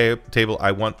at the table,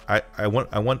 I want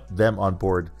them on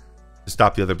board to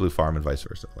stop the other blue farm and vice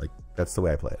versa. Like, that's the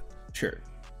way I play it. Sure.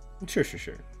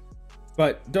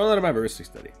 But don't let them have a heuristic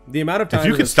study. The amount of times if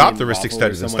you can stop the heuristic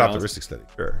study, then stop the heuristic study.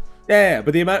 Sure. Yeah,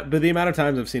 but the amount of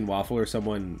times I've seen Waffle or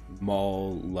someone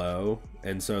maul low,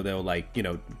 and so they'll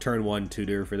turn one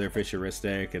tutor for their fish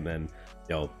heuristic, and then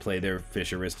they'll play their fish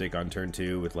heuristic on turn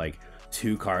two with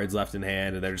two cards left in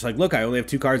hand, and they're just like, look, I only have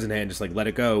two cards in hand, just let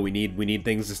it go. We need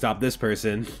things to stop this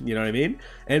person. You know what I mean?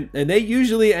 And they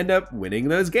usually end up winning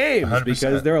those games 100%.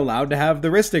 Because they're allowed to have the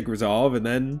heuristic resolve, and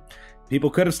then people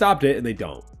could have stopped it and they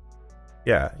don't.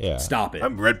 Yeah. Stop it.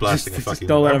 I'm red blasting a fucking.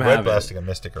 Don't let them have red blasting a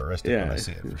mystic or heuristic when I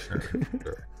see it, for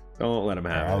sure. Don't let them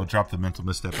have it. I'll drop the mental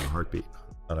misstep in a heartbeat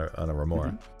on a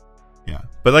Remora. Yeah,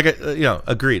 but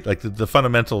agreed. Like the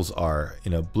fundamentals are,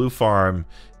 blue farm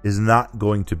is not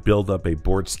going to build up a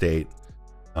board state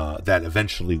that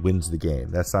eventually wins the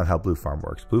game. That's not how blue farm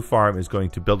works. Blue farm is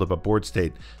going to build up a board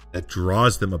state that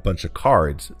draws them a bunch of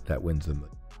cards that wins them.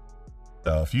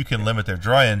 So if you can limit their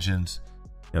draw engines,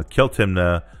 kill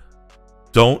Tymna.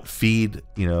 Don't feed,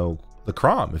 the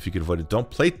Crom if you can avoid it. Don't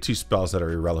play two spells that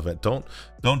are irrelevant. Don't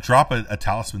drop a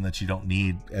talisman that you don't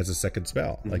need as a second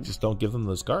spell. Like, just don't give them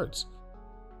those cards.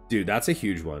 Dude, that's a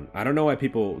huge one. I don't know why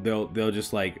people they'll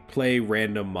just play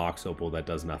random Mox Opal that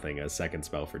does nothing as second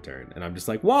spell for turn, and I'm just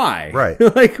like, why? Right?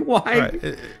 Why?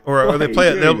 Right. Or they play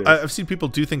it. I've seen people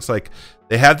do things like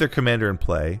they have their commander in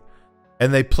play,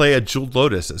 and they play a Jeweled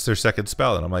Lotus as their second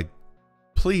spell, and I'm like,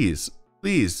 please.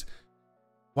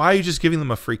 Why are you just giving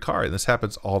them a free card? And this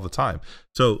happens all the time.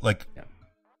 So,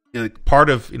 part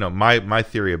of my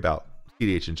theory about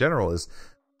CDH in general is,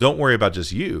 don't worry about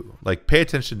just you. Pay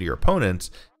attention to your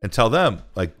opponents and tell them,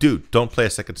 dude, don't play a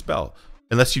second spell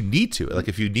unless you need to.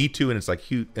 If you need to and it's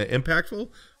huge, impactful,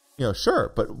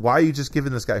 sure. But why are you just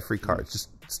giving this guy free cards?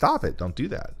 Just stop it. Don't do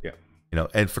that. Yeah.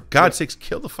 And for God's sakes,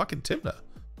 kill the fucking Tymna.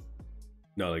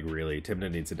 No, really, Tymna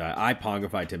needs to die. I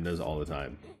pongify Tymnas all the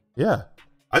time. Yeah.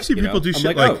 I've seen people do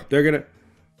shit they're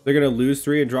gonna lose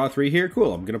 3 and draw 3 here.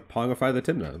 Cool, I'm gonna pongify the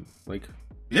Tymna.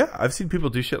 Yeah, I've seen people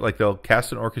do shit they'll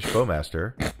cast an Orcish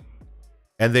Bowmaster,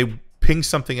 and they ping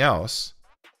something else,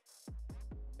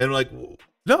 and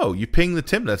no, you ping the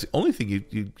Tymna. That's the only thing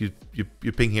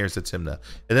you ping here is the Tymna.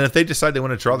 And then if they decide they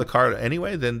want to draw the card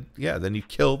anyway, then you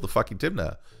kill the fucking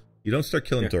Tymna. You don't start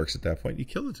killing dorks at that point. You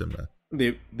kill the Tymna.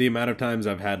 The amount of times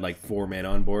I've had 4 mana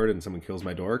on board and someone kills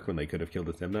my dork when they could have killed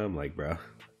the Tymna, I'm like, bro.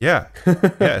 Yeah,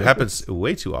 it happens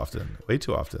way too often.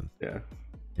 Yeah.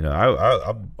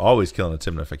 I'm always killing a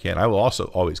Tymna if I can. I will also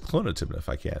always clone a Tymna if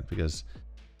I can, because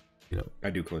I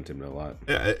do clone Tymna a lot.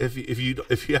 Yeah, if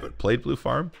you haven't played Blue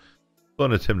Farm,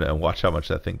 clone a Tymna and watch how much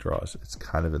that thing draws. It's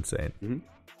kind of insane.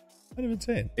 Kind of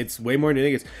insane. It's way more than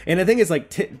you think. And the thing is,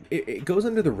 it goes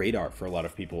under the radar for a lot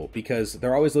of people because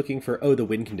they're always looking for the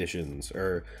win conditions,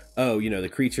 or the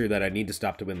creature that I need to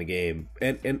stop to win the game.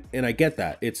 And I get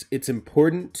that. It's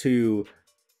important to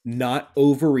not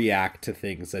overreact to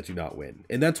things that do not win,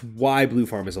 and that's why Blue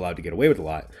Farm is allowed to get away with a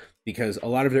lot, because a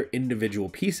lot of their individual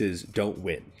pieces don't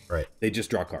win. Right. They just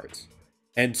draw cards.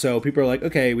 And so people are like,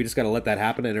 okay, we just got to let that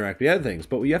happen and interact with the other things.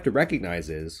 But what you have to recognize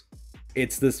is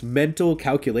it's this mental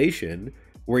calculation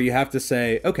where you have to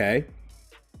say, okay,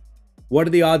 what are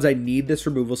the odds I need this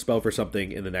removal spell for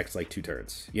something in the next like 2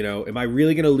 turns? You know, am I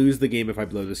really going to lose the game if I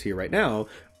blow this here right now?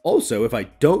 Also, if I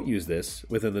don't use this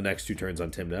within the next 2 turns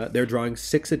on Tymna, they're drawing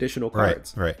 6 additional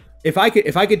cards. Right. If I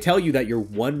could tell you that your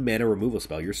 1 mana removal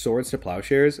spell, your Swords to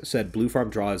Plowshares, said Blue Farm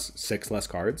draws 6 less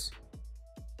cards,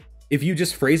 if you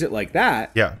just phrase it like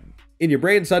that, yeah, in your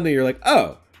brain suddenly you're like,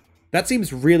 oh, that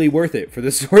seems really worth it for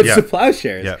the Swords to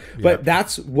Plowshares. But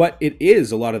that's what it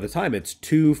is a lot of the time. It's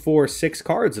 2, 4, 6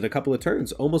 cards in a couple of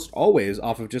turns, almost always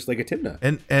off of just like a Tymna.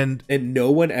 And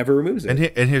no one ever removes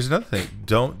it. And here's another thing.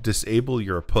 Don't disable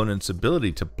your opponent's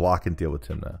ability to block and deal with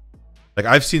Tymna. Like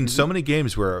I've seen so many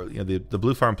games where the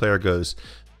Blue Farm player goes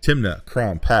Tymna,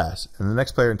 Crom, pass, and the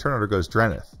next player in turn order goes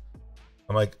Drenith.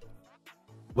 I'm like,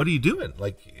 what are you doing?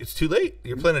 Like, it's too late.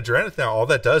 You're playing a Drenith now. All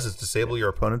that does is disable your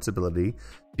opponent's ability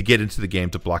to get into the game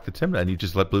to block the Tymna, and you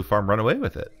just let Blue Farm run away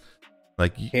with it.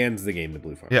 Like, hands the game to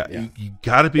Blue Farm. Yeah. You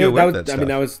got to be aware of that stuff. I mean,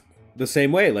 that was the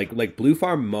same way. Like Blue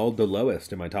Farm mulled the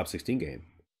lowest in my top 16 game,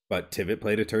 but Tivit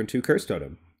played a turn 2 Curse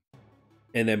Totem.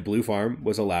 And then Blue Farm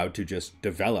was allowed to just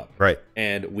develop. Right.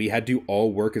 And we had to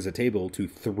all work as a table to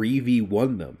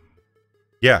 3v1 them.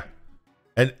 Yeah.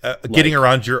 And getting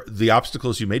around the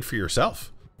obstacles you made for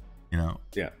yourself. You know.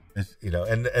 Yeah.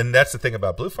 And that's the thing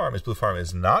about Blue Farm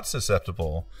is not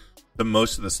susceptible to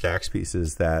most of the stacks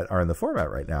pieces that are in the format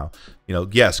right now.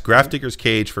 Yes, Grafdigger's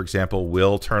Cage, for example,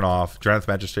 will turn off. Drenith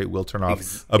Magistrate will turn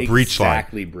off a breach line.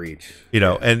 Exactly, breach.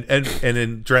 And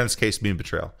in Drenith's case, Mean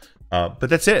Betrayal. But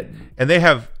that's it. And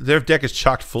their deck is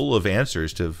chocked full of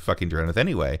answers to fucking Drenith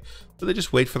anyway. So they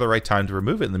just wait for the right time to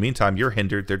remove it. In the meantime, you're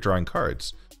hindered. They're drawing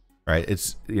cards. Right?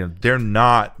 It's they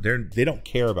don't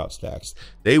care about stacks.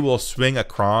 They will swing a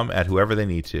Crom at whoever they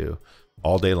need to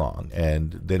all day long,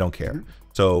 and they don't care.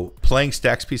 So playing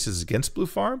stacks pieces against Blue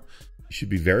Farm, you should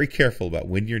be very careful about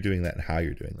when you're doing that and how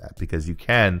you're doing that, because you're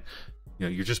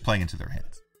just playing into their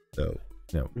hands. So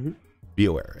be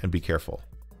aware and be careful.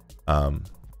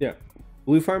 Yeah,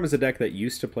 Blue Farm is a deck that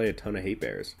used to play a ton of Hate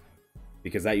Bears,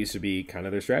 because that used to be kind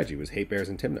of their strategy, was Hate Bears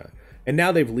and Tymna. And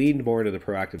now they've leaned more into the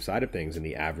proactive side of things in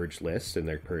the average list and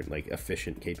their current like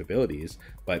efficient capabilities.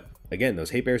 But again,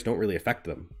 those Hate Bears don't really affect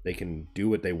them. They can do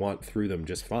what they want through them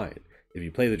just fine. If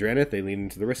you play the Drenith, they lean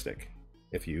into the Rhystic.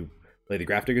 If you play the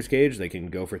Grafdigger's Cage, they can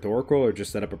go for Thoracle or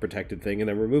just set up a protected thing and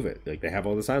then remove it. Like, they have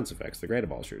all the silence effects, the Grand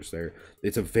Abolishers.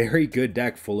 It's a very good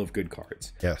deck full of good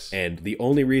cards. Yes. And the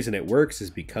only reason it works is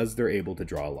because they're able to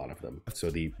draw a lot of them. So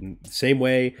the same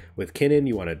way with Kinnan,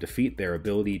 you want to defeat their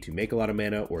ability to make a lot of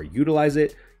mana or utilize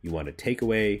it. You want to take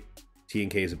away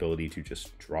T&K's ability to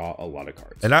just draw a lot of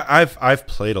cards. And I've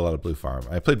played a lot of Blue Farm.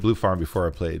 I played Blue Farm before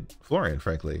I played Florian,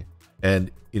 frankly.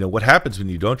 And what happens when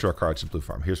you don't draw cards in Blue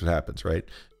Farm? Here's what happens, right?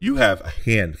 You have a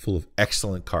hand full of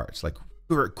excellent cards, like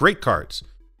great cards,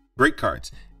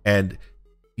 and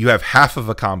you have half of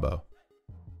a combo,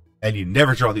 and you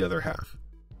never draw the other half,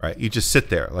 right? You just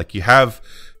sit there, like you have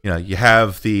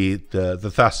the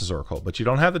Thassa's Oracle, but you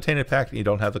don't have the Tainted Pact and you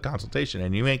don't have the Consultation,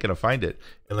 and you ain't gonna find it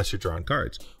unless you're drawing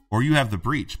cards. Or you have the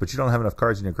Breach, but you don't have enough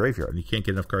cards in your graveyard, and you can't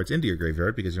get enough cards into your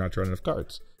graveyard because you're not drawing enough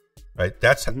cards. Right,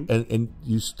 that's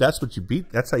that's what you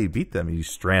beat. That's how you beat them. You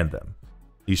strand them.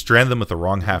 You strand them with the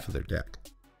wrong half of their deck.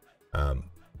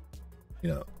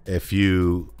 If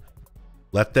you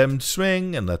let them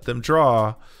swing and let them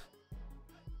draw,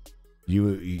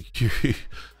 you're in big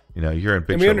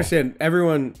trouble. We understand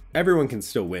everyone can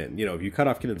still win. If you cut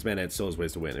off Kinnan's mana, it still has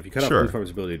ways to win. If you cut off Blue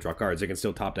Farm's ability to draw cards, they can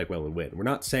still top deck well and win. We're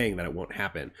not saying that it won't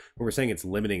happen, but we're saying it's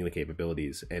limiting the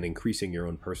capabilities and increasing your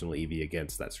own personal EV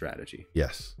against that strategy.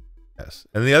 Yes.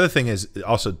 And the other thing is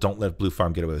also, don't let Blue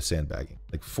Farm get away with sandbagging.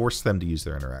 Like, force them to use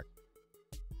their interaction.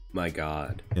 My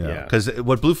God. Yeah. Because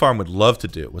what Blue Farm would love to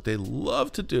do,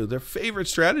 their favorite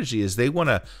strategy is they want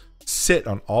to sit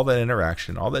on all that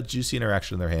interaction, all that juicy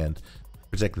interaction in their hand,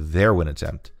 protect their win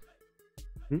attempt.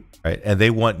 Right? And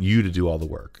they want you to do all the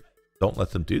work. Don't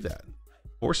let them do that.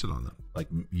 Force it on them. Like,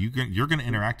 you're going to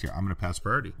interact here. I'm going to pass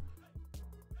priority.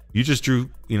 You just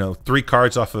drew, 3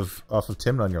 cards off of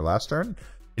Tymna on your last turn.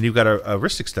 And you've got a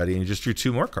Rhystic Study, and you just drew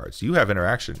 2 more cards. You have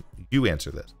interaction. You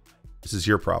answer this. This is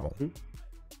your problem.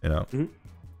 Yeah,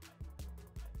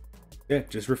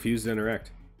 just refuse to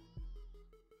interact.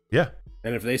 Yeah.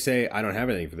 And if they say, I don't have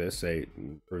anything for this, say,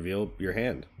 reveal your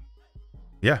hand.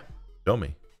 Yeah, show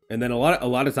me. And then a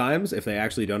lot of times, if they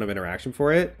actually don't have interaction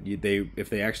for it, if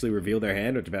they actually reveal their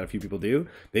hand, which about a few people do,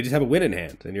 they just have a win in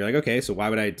hand. And you're like, okay, so why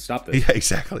would I stop this? Yeah,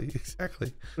 exactly.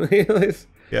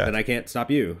 Yeah. then I can't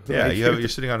stop you. Yeah, Like, you're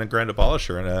sitting on a grand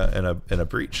abolisher and a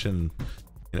breach and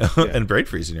and braid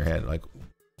freeze in your hand. Like,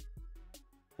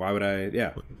 why would I?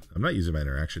 Yeah, I'm not using my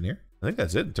interaction here. I think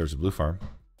that's it in terms of blue farm.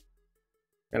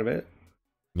 kind of it.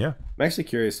 Yeah, I'm actually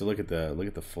curious to look at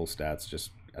the full stats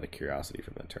just out of curiosity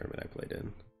from that tournament I played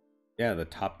in. Yeah, the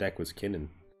top deck was Kinnan.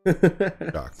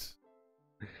 shocked.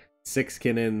 6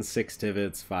 Kinnan, 6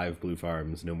 Tivets, 5 blue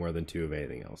farms, no more than 2 of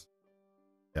anything else.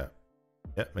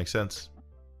 Yeah, makes sense.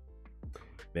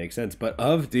 Makes sense. But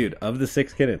of the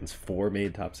 6 Kinnans, 4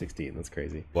 made top 16. That's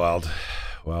crazy. Wild.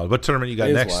 What tournament you got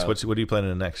It is next? wild. What are you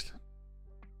planning next?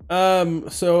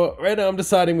 So right now I'm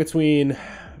deciding between,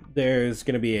 there's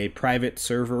going to be a private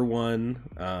server one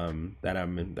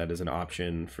that is an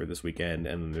option for this weekend,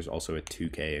 and then there's also a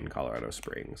 2K in Colorado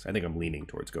Springs. I think I'm leaning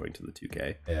towards going to the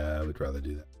 2K. Yeah, I would rather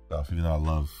do that stuff, even though I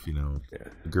love,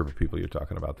 the group of people you're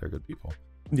talking about. They're good people.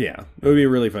 Yeah, it would be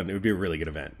really fun. It would be a really good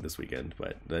event this weekend,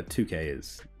 but the 2K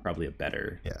is probably a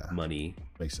better money.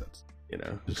 Makes sense.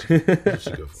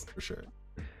 Just go for sure.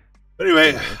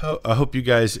 Anyway, I hope you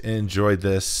guys enjoyed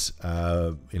this.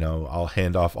 I'll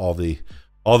hand off all the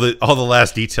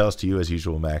last details to you as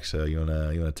usual, Max. You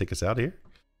wanna take us out here?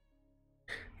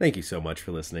 Thank you so much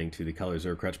for listening to the Colors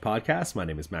Are Crutch podcast. My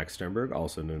name is Max Sternberg,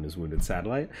 also known as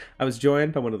WoundedSatellite. I was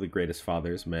joined by one of the greatest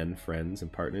fathers, men, friends,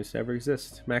 and partners to ever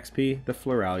exist, Max P, the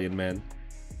Floralian Man.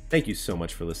 Thank you so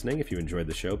much for listening. If you enjoyed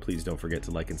the show, please don't forget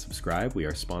to like and subscribe. We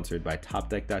are sponsored by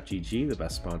TopDeck.gg, the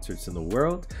best sponsors in the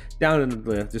world. Down in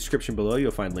the description below,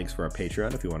 you'll find links for our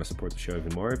Patreon if you want to support the show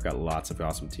even more. We've got lots of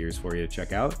awesome tiers for you to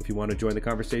check out. If you want to join the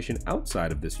conversation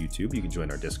outside of this YouTube, you can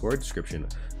join our Discord. Description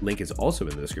link is also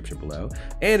in the description below.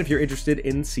 And if you're interested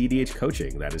in CDH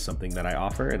coaching, that is something that I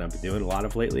offer and I've been doing a lot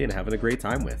of lately and having a great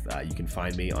time with. You can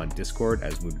find me on Discord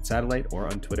as WoundedSatellite or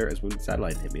on Twitter as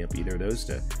WoundedSatellite. Hit me up either of those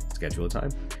to schedule a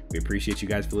time. We appreciate you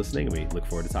guys for listening, and we look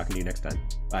forward to talking to you next time.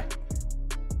 Bye.